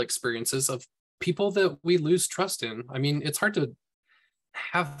mortal experiences of people that we lose trust in. I mean, it's hard to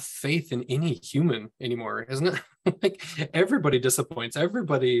have faith in any human anymore, isn't it? Like, everybody disappoints,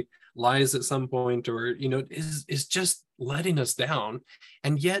 everybody lies at some point, or is just letting us down.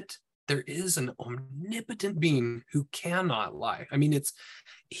 And yet there is an omnipotent being who cannot lie. I mean,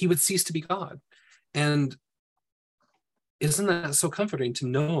 he would cease to be God. And isn't that so comforting to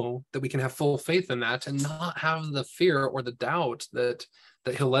know that we can have full faith in that and not have the fear or the doubt that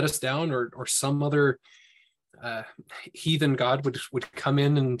he'll let us down, or some other heathen god would come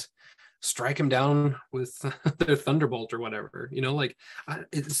in and strike him down with their thunderbolt or whatever.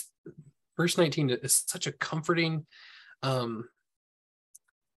 It's verse 19 is such a comforting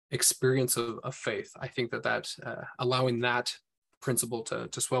experience of faith. I think that allowing that principle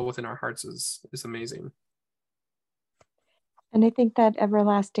to swell within our hearts is amazing. And I think that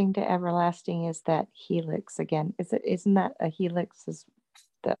everlasting to everlasting is that helix again. Isn't that a helix, is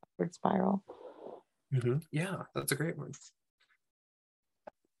the upward spiral? Mm-hmm. Yeah, that's a great one.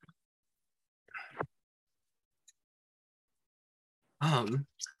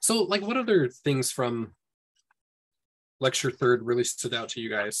 So like, what other things from lecture 3rd really stood out to you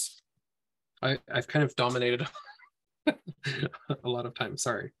guys? I've kind of dominated a lot of time,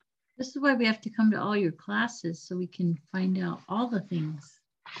 sorry. This is why we have to come to all your classes, so we can find out all the things.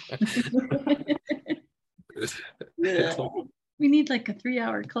 We need like a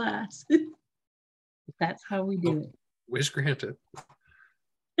 3-hour class. That's how we do it. Wish granted.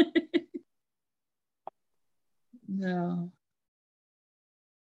 No.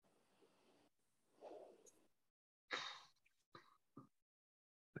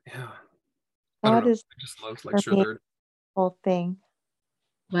 Yeah. God is I just love lecture 3rd. Whole thing.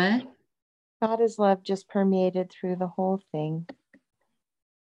 What? God is love just permeated through the whole thing.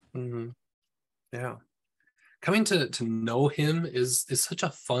 Mm-hmm. Yeah. Coming to know him is such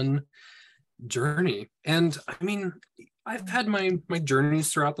a fun journey. And I mean, I've had my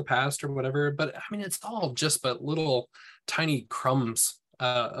journeys throughout the past or whatever, but I mean, it's all just but little tiny crumbs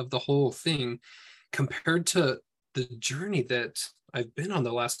of the whole thing compared to the journey that I've been on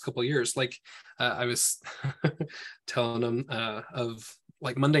the last couple of years. Like I was telling them of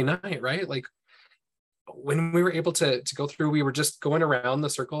like Monday night, right? Like when we were able to go through, we were just going around the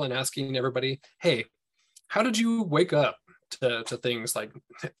circle and asking everybody, hey, how did you wake up to things? Like,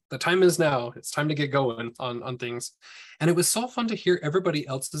 the time is now, it's time to get going on things. And it was so fun to hear everybody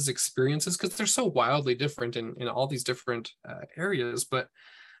else's experiences, because they're so wildly different in all these different areas. But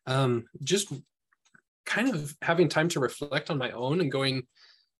just kind of having time to reflect on my own and going,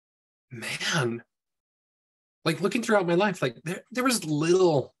 man, like looking throughout my life, like there was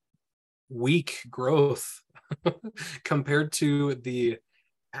little weak growth compared to the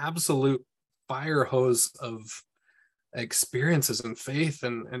absolute fire hose of experiences and faith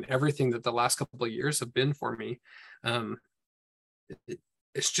and everything that the last couple of years have been for me.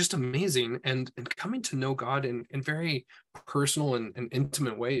 It's just amazing, and coming to know God in very personal and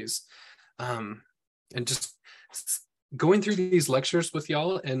intimate ways, and just going through these lectures with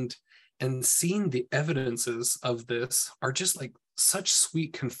y'all and seeing the evidences of this are just like such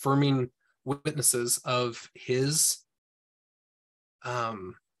sweet confirming witnesses of his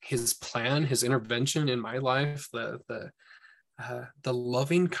plan, his intervention in my life, the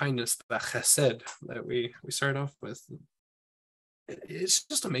loving kindness, the chesed that we started off with. It's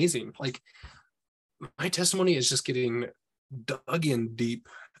just amazing. Like, my testimony is just getting dug in deep.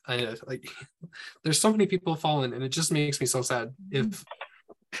 Like, there's so many people fallen, and it just makes me so sad. If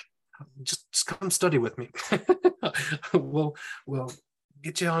just come study with me, we'll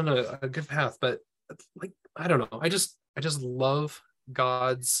get you on a good path. But like, I don't know. I just love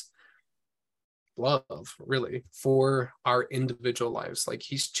God's love, really, for our individual lives. Like,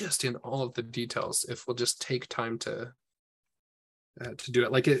 he's just in all of the details if we'll just take time to do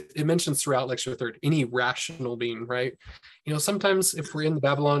it. Like it mentions throughout lecture third, any rational being, right? You know, sometimes if we're in the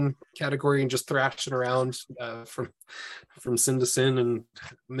Babylon category and just thrashing around from sin to sin and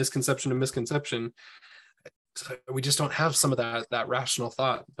misconception to misconception, we just don't have some of that rational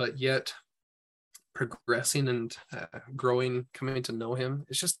thought. But yet progressing and growing, coming to know him,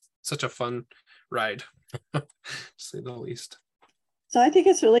 it's just such a fun ride, to say the least. So I think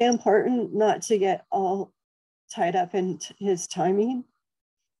it's really important not to get all tied up in his timing.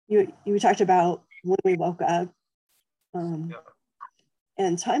 You talked about when we woke up, and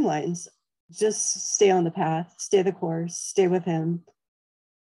timelines. Just stay on the path, stay the course, stay with him.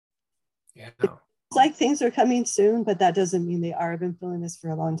 Yeah. It's like things are coming soon, but that doesn't mean they are. I've been feeling this for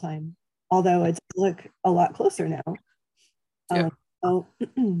a long time, although it does look a lot closer now.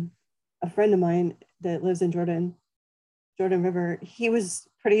 A friend of mine that lives in Jordan River, he was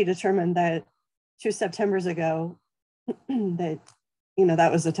pretty determined that 2 Septembers ago that, you know,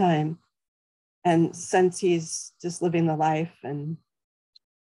 that was the time. And since he's just living the life and,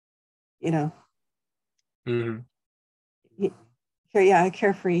 you know,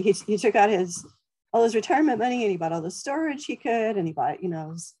 carefree. He took out all his retirement money, and he bought all the storage he could, and he bought, you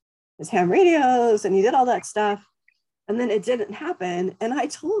know, his ham radios, and he did all that stuff. And then it didn't happen. And I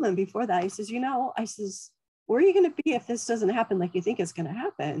told him before that, I says, where are you going to be if this doesn't happen like you think it's going to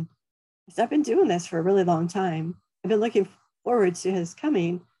happen? I've been doing this for a really long time. I've been looking forward to his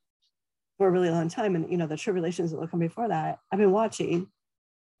coming for a really long time. And, you know, the tribulations that will come before that, I've been watching.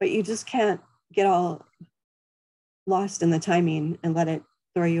 But you just can't get all lost in the timing and let it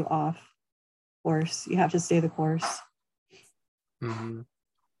throw you off course. You have to stay the course. Mm-hmm.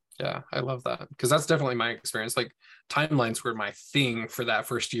 Yeah, I love that, because that's definitely my experience. Like, timelines were my thing for that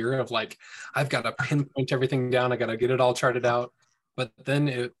first year of like, I've got to pinpoint everything down. I got to get it all charted out. But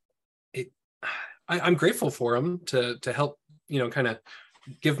then I'm grateful for him to help, you know, kind of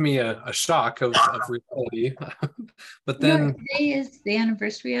give me a shock of reality. But then, you know, today is the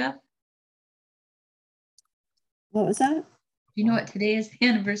anniversary of. What was that? You know what today is the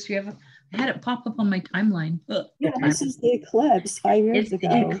anniversary of? I had it pop up on my timeline. Yeah, this is the eclipse 5 years ago.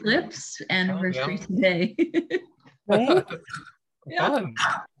 The eclipse anniversary today. Right? Fun. Yeah,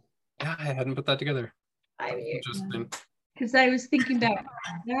 I hadn't put that together. Interesting. Because I was thinking back,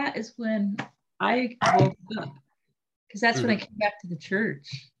 that is when I woke up. Because that's when I came back to the church.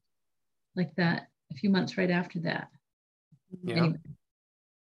 Like that, a few months right after that. Yeah. Anyway.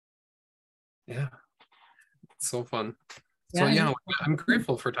 Yeah. It's so fun. So yeah, I'm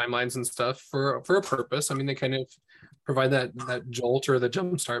grateful for timelines and stuff for a purpose. I mean, they kind of provide that jolt or the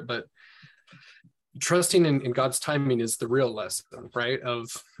jump start, but trusting in God's timing is the real lesson, right?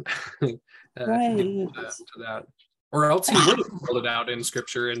 Of Right. To that. Or else he would have pulled it out in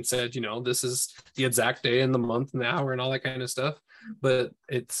scripture and said, this is the exact day and the month and the hour and all that kind of stuff. But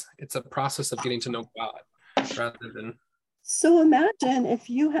it's a process of getting to know God rather than. So imagine if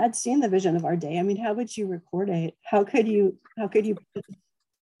you had seen the vision of our day. I mean, how would you record it? How could you put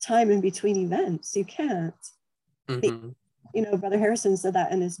time in between events? You can't. Mm-hmm. Brother Harrison said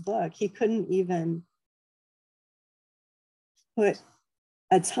that in his book. He couldn't even put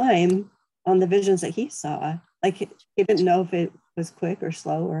a time on the visions that he saw. Like he didn't know if it was quick or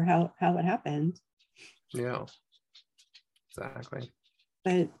slow or how it happened. Yeah, exactly.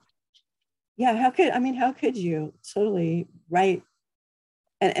 But yeah, how could you totally write?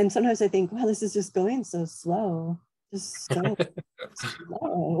 And sometimes I think, wow, this is just going so slow, just so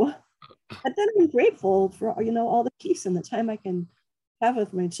slow. But then I'm grateful for all the peace and the time I can have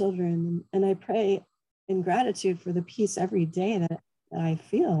with my children, and I pray in gratitude for the peace every day that I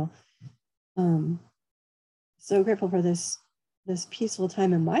feel. So grateful for this peaceful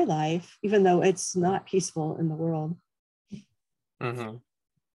time in my life, even though it's not peaceful in the world. Mm-hmm.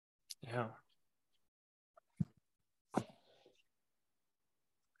 Yeah.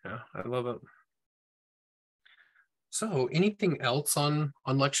 Yeah, I love it. So anything else on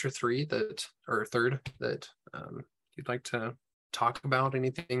lecture 3 or 3rd that you'd like to talk about?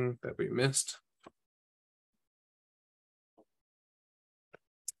 Anything that we missed?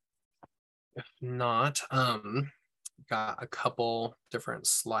 If not, got a couple different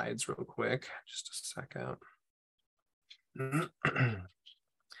slides real quick. Just a second.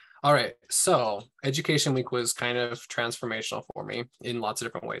 All right, so Education Week was kind of transformational for me in lots of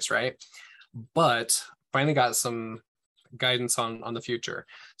different ways, right? But finally got some guidance on the future.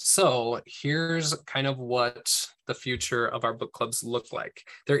 So here's kind of what the future of our book clubs look like.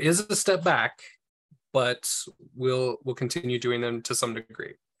 There is a step back, but we'll continue doing them to some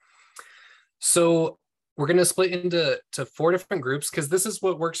degree. So we're going to split into 4 different groups because this is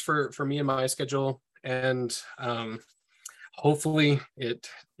what works for me and my schedule, and hopefully it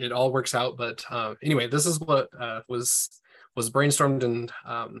all works out. But anyway, this is what was brainstormed, and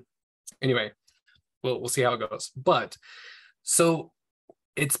anyway, we'll see how it goes. But so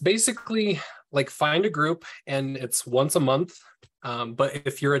it's basically like find a group, and it's once a month. But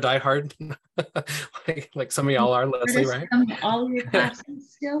if you're a diehard, like some of y'all are, Leslie, right? Come to all of your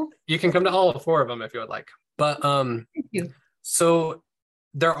classes still? You can come to all 4 of them if you would like. But Thank you. so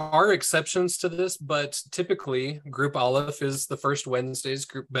there are exceptions to this, but typically Group Aleph is the first Wednesdays,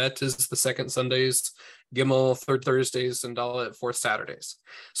 Group Bet is the second Sundays, Gimel third Thursdays, and Dalet fourth Saturdays.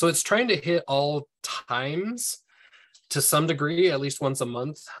 So it's trying to hit all times to some degree, at least once a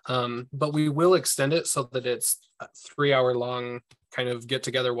month. But we will extend it so that it's a 3-hour long kind of get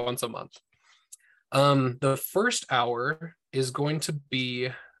together once a month. The first hour is going to be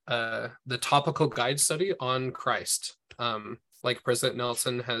the topical guide study on Christ. Like President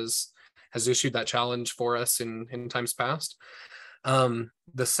Nelson has issued that challenge for us in times past.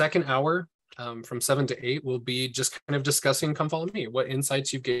 The second hour, from 7 to 8, will be just kind of discussing Come Follow Me, what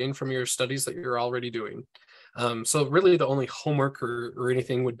insights you've gained from your studies that you're already doing. So really the only homework or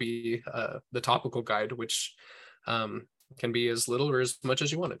anything would be the topical guide, which can be as little or as much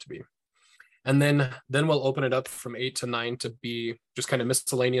as you want it to be. And then we'll open it up from 8 to 9 to be just kind of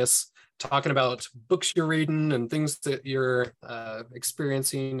miscellaneous, talking about books you're reading and things that you're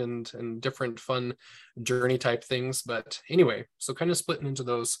experiencing and different fun journey type things. But anyway, so kind of splitting into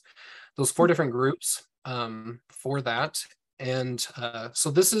those 4 different groups for that. And so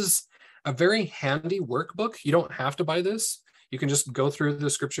this is a very handy workbook. You don't have to buy this. You can just go through the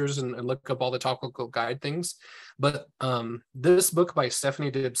scriptures and look up all the topical guide things. But this book by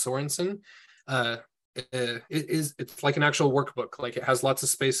Stephanie Dibbs Sorensen, it's like an actual workbook. Like it has lots of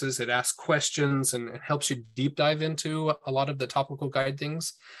spaces, it asks questions, and it helps you deep dive into a lot of the topical guide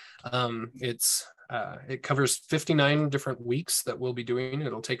things. It covers 59 different weeks that we'll be doing.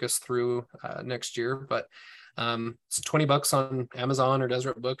 It'll take us through next year, but it's $20 on Amazon or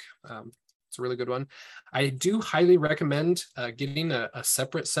Deseret Book. It's a really good one. I do highly recommend getting a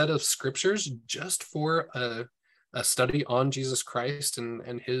separate set of scriptures just for a study on Jesus Christ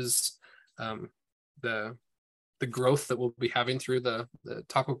and his the growth that we'll be having through the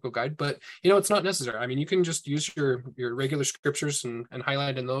topical guide. But it's not necessary. I mean, you can just use your regular scriptures and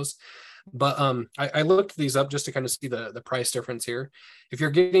highlight in those. But I looked these up just to kind of see the price difference here. If you're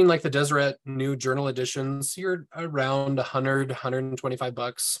getting like the Deseret new journal editions, you're around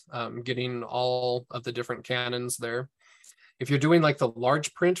 $125, getting all of the different canons there. If you're doing like the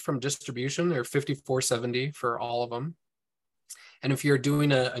large print from distribution, they're $54.70 for all of them. And if you're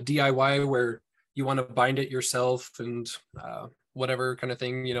doing a DIY where you want to bind it yourself and whatever kind of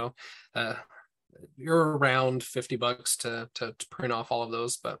thing, you're around $50 to print off all of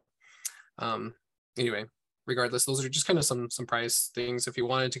those. But anyway, regardless, those are just kind of some price things if you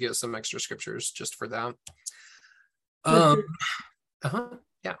wanted to get some extra scriptures just for that.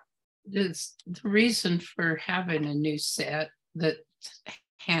 Yeah. It's the reason for having a new set that's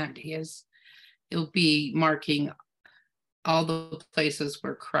handy is it'll be marking all the places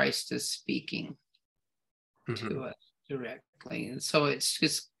where Christ is speaking to us directly. And so it's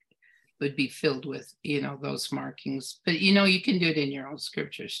just would be filled with, those markings. But, you can do it in your own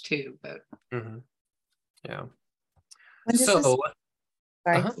scriptures too, but. Yeah. So,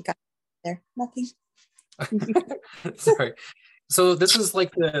 sorry, got there. Nothing. Sorry. So this is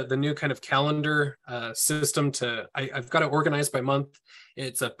like the new kind of calendar system I've got it organized by month.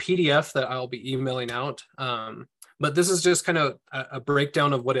 It's a PDF that I'll be emailing out. But this is just kind of a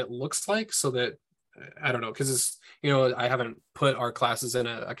breakdown of what it looks like so that, I don't know, because it's, I haven't put our classes in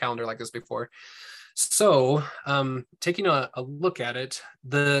a calendar like this before. So taking a look at it,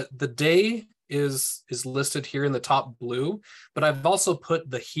 the day is listed here in the top blue, but I've also put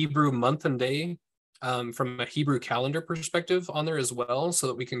the Hebrew month and day from a Hebrew calendar perspective on there as well, so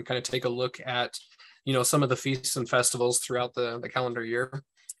that we can kind of take a look at, some of the feasts and festivals throughout the calendar year.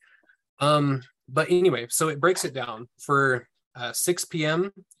 But anyway, so it breaks it down. For 6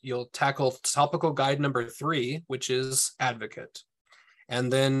 p.m., you'll tackle topical guide number 3, which is Advocate.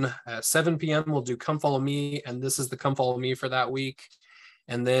 And then 7 p.m., we'll do Come Follow Me, and this is the Come Follow Me for that week.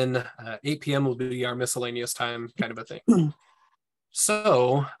 And then 8 p.m. will be our miscellaneous time kind of a thing.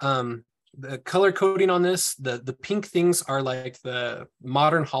 So the color coding on this, the pink things are like the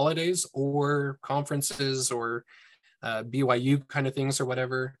modern holidays or conferences or BYU kind of things or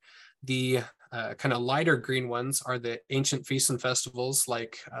whatever. The kind of lighter green ones are the ancient feasts and festivals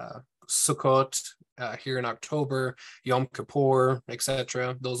like Sukkot here in October, Yom Kippur,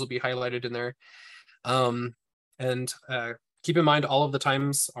 etc. Those will be highlighted in there. And keep in mind, all of the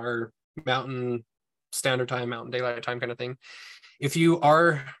times are Mountain Standard Time, Mountain Daylight Time kind of thing. If you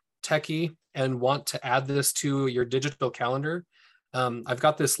are techie and want to add this to your digital calendar, I've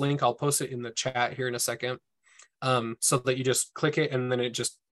got this link. I'll post it in the chat here in a second, so that you just click it and then it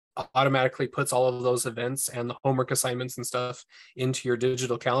just automatically puts all of those events and the homework assignments and stuff into your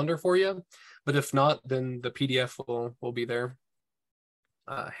digital calendar for you. But if not, then the PDF will be there,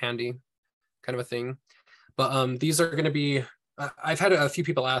 handy kind of a thing. But these are going to be, I've had a few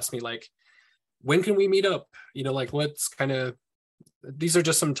people ask me, like, when can we meet up? Like what's kind of, these are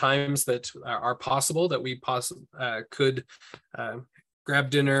just some times that are possible that we could grab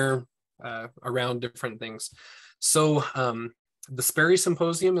dinner around different things. So the Sperry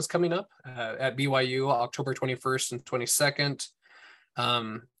Symposium is coming up at BYU October 21st and 22nd.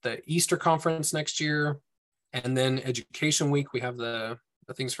 The Easter Conference next year, and then Education Week, we have the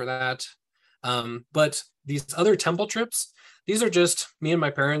things for that. But these other temple trips, these are just me and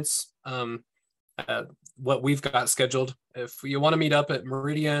my parents, what we've got scheduled. If you want to meet up at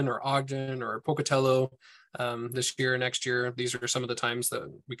Meridian or Ogden or Pocatello this year or next year, these are some of the times that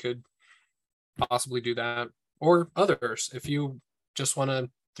we could possibly do that. Or others, if you just want to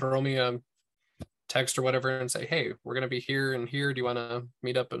throw me a text or whatever and say, hey, we're going to be here and here, do you want to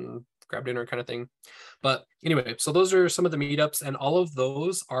meet up and grab dinner kind of thing. But anyway, so those are some of the meetups, and all of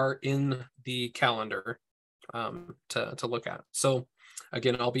those are in the calendar to look at. So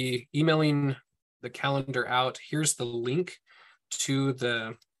again, I'll be emailing the calendar out. Here's the link to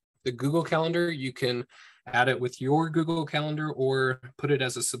the Google Calendar. You can add it with your Google Calendar or put it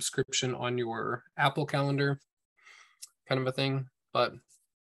as a subscription on your Apple Calendar kind of a thing. But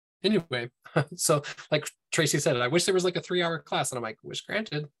anyway, so like Tracy said, I wish there was like a 3-hour class, and I'm like, wish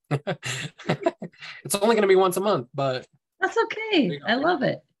granted. It's only going to be once a month, but that's okay. I love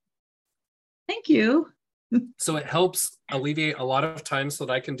it. Thank you. So it helps alleviate a lot of time so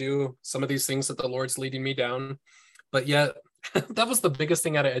that I can do some of these things that the Lord's leading me down. But yet, that was the biggest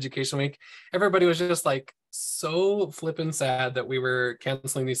thing out of Education Week. Everybody was just like so flippin' sad that we were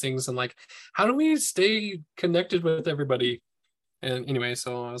canceling these things, and like, how do we stay connected with everybody? And anyway,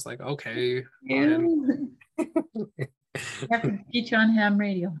 so I was like, okay. You have to get you on ham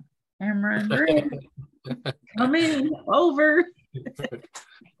radio. Ham radio. Coming over.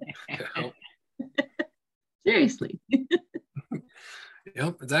 Seriously.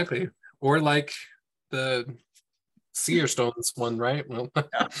 Yep, exactly. Or like the seer stones one, right? Well,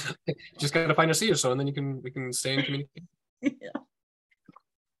 just gotta find a seer stone, then we can stay in communication. Yeah.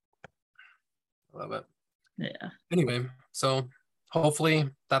 I love it. Yeah. Anyway, so hopefully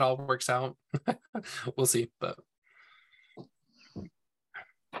that all works out. We'll see, but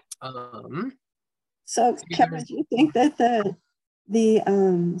so Kevin, do you think that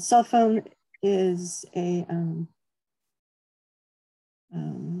The cell phone is a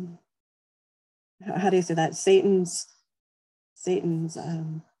how do you say that? Satan's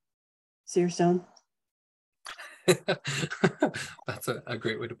seer stone. That's a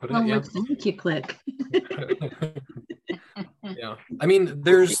great way to put it. Oh, Yeah. which link you click? Yeah. I mean,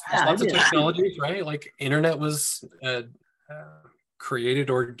 there's Yeah, lots of I do. technologies, right? Like internet was created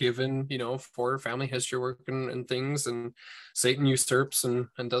or given, for family history work and things, and Satan usurps and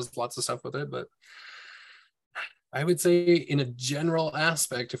does lots of stuff with it. But I would say in a general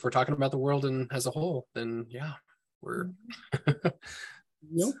aspect, if we're talking about the world and as a whole, then yeah, we're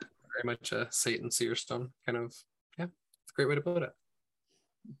Nope. very much a Satan seer stone kind of. Yeah, it's a great way to put it.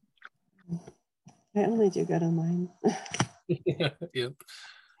 I only do good on mine. Yeah,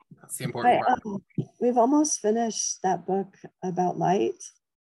 that's the important part. We've almost finished that book about light.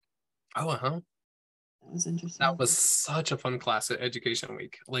 Oh, That was interesting. That was such a fun class at Education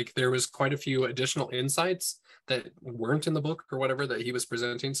Week. Like there was quite a few additional insights that weren't in the book or whatever that he was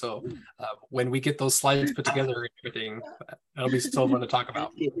presenting. So when we get those slides put together and everything, that'll be so fun to talk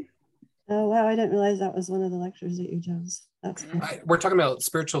about. Oh, wow. I didn't realize that was one of the lectures that you chose. That's cool. We're talking about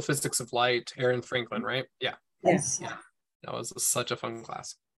Spiritual Physics of Light, Aaron Franklin, right? Yeah. Yes. Yeah. That was such a fun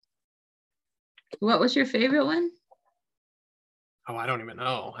class. What was your favorite one? Oh, I don't even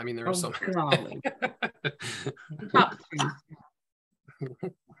know. I mean, there were so many. Golly. Top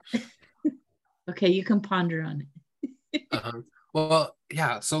 3. Okay, you can ponder on it. Well,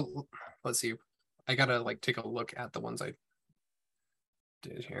 yeah. So let's see. I gotta like take a look at the ones I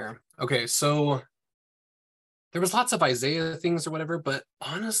did here. Okay, so there was lots of Isaiah things or whatever, but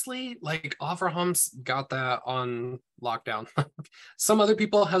honestly, like Abraham's got that on lockdown. Some other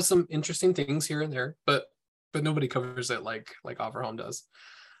people have some interesting things here and there, but nobody covers it like Avraham does.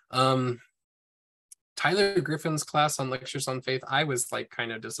 Tyler Griffin's class on Lectures on Faith, I was like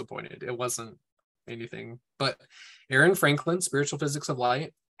kind of disappointed. It wasn't anything, but Aaron Franklin, Spiritual Physics of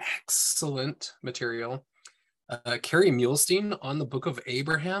Light, excellent material. Carrie Muhlestein on the Book of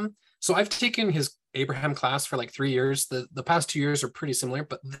Abraham. So I've taken his Abraham class for like 3 years. The past 2 years are pretty similar,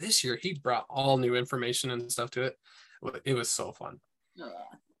 but this year he brought all new information and stuff to it. It was so fun.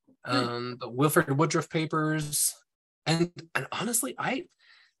 The Wilford Woodruff papers, and honestly,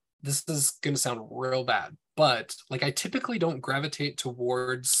 this is going to sound real bad, but like I typically don't gravitate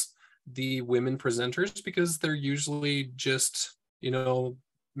towards the women presenters because they're usually just,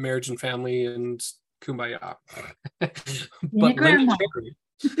 marriage and family and kumbaya. But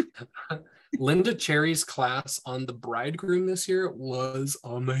Linda Cherry's class on the bridegroom this year was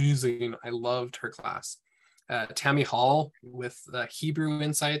amazing. I loved her class. Tammy Hall with Hebrew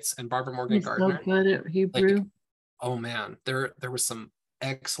Insights and Barbara Morgan Gardner. So good at Hebrew. Oh man, there was some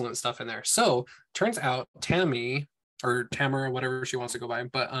excellent stuff in there. So turns out Tammy or Tamara, whatever she wants to go by,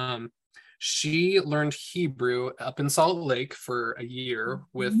 but she learned Hebrew up in Salt Lake for a year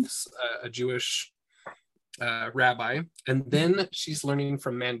with a Jewish rabbi, and then she's learning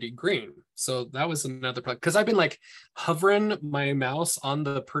from Mandy Green. So that was another plug, because I've been like hovering my mouse on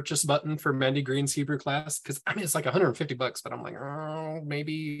the purchase button for Mandy Green's Hebrew class, because I mean it's like $150, but I'm like, oh,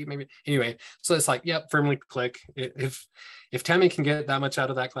 maybe anyway. So it's like, yep, firmly click. If Tammy can get that much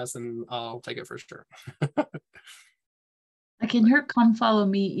out of that class, then I'll take it for sure. Like in her Come Follow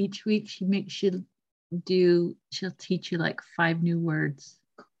Me each week, she'll teach you like 5 new words.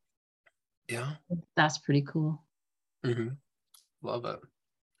 Yeah, that's pretty cool. Love it.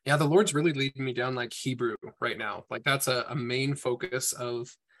 Yeah, the Lord's really leading me down like Hebrew right now. Like that's a main focus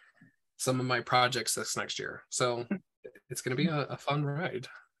of some of my projects this next year. So it's going to be a fun ride,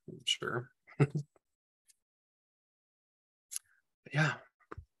 I'm sure. Yeah.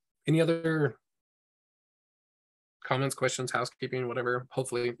 Any other comments, questions, housekeeping, whatever?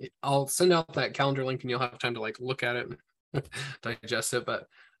 Hopefully I'll send out that calendar link and you'll have time to like look at it and digest it. But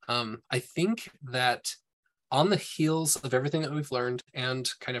I think that on the heels of everything that we've learned and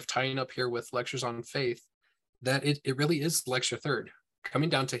kind of tying up here with Lectures on Faith, that it really is lecture third, coming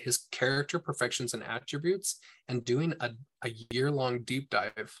down to his character, perfections, and attributes, and doing a year-long deep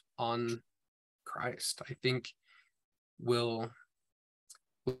dive on Christ. I think will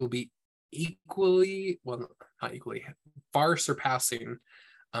be equally, well, not equally, far surpassing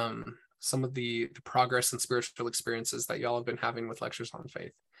some of the progress and spiritual experiences that y'all have been having with Lectures on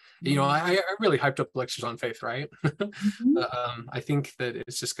Faith. I really hyped up Lectures on Faith, right? I think that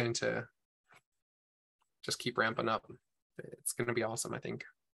it's just going to just keep ramping up. It's going to be awesome, I think,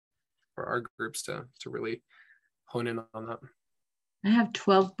 for our groups to really hone in on that. I have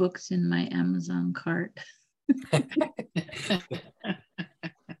 12 books in my Amazon cart.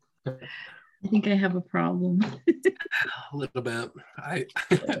 I think I have a problem. A little bit.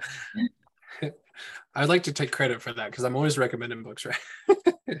 I'd like to take credit for that because I'm always recommending books, right?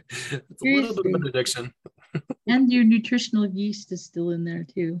 It's a little bit of an addiction. And your nutritional yeast is still in there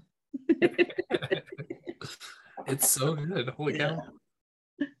too. It's so good. Holy cow.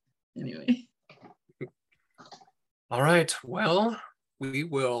 Anyway. All right. Well, we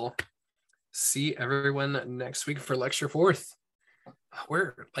will see everyone next week for lecture 4th.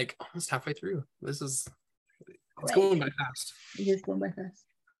 We're like almost halfway through. It's going by fast. It is going by fast.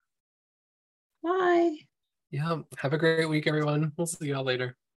 Bye. Yeah. Have a great week, everyone. We'll see y'all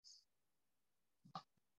later.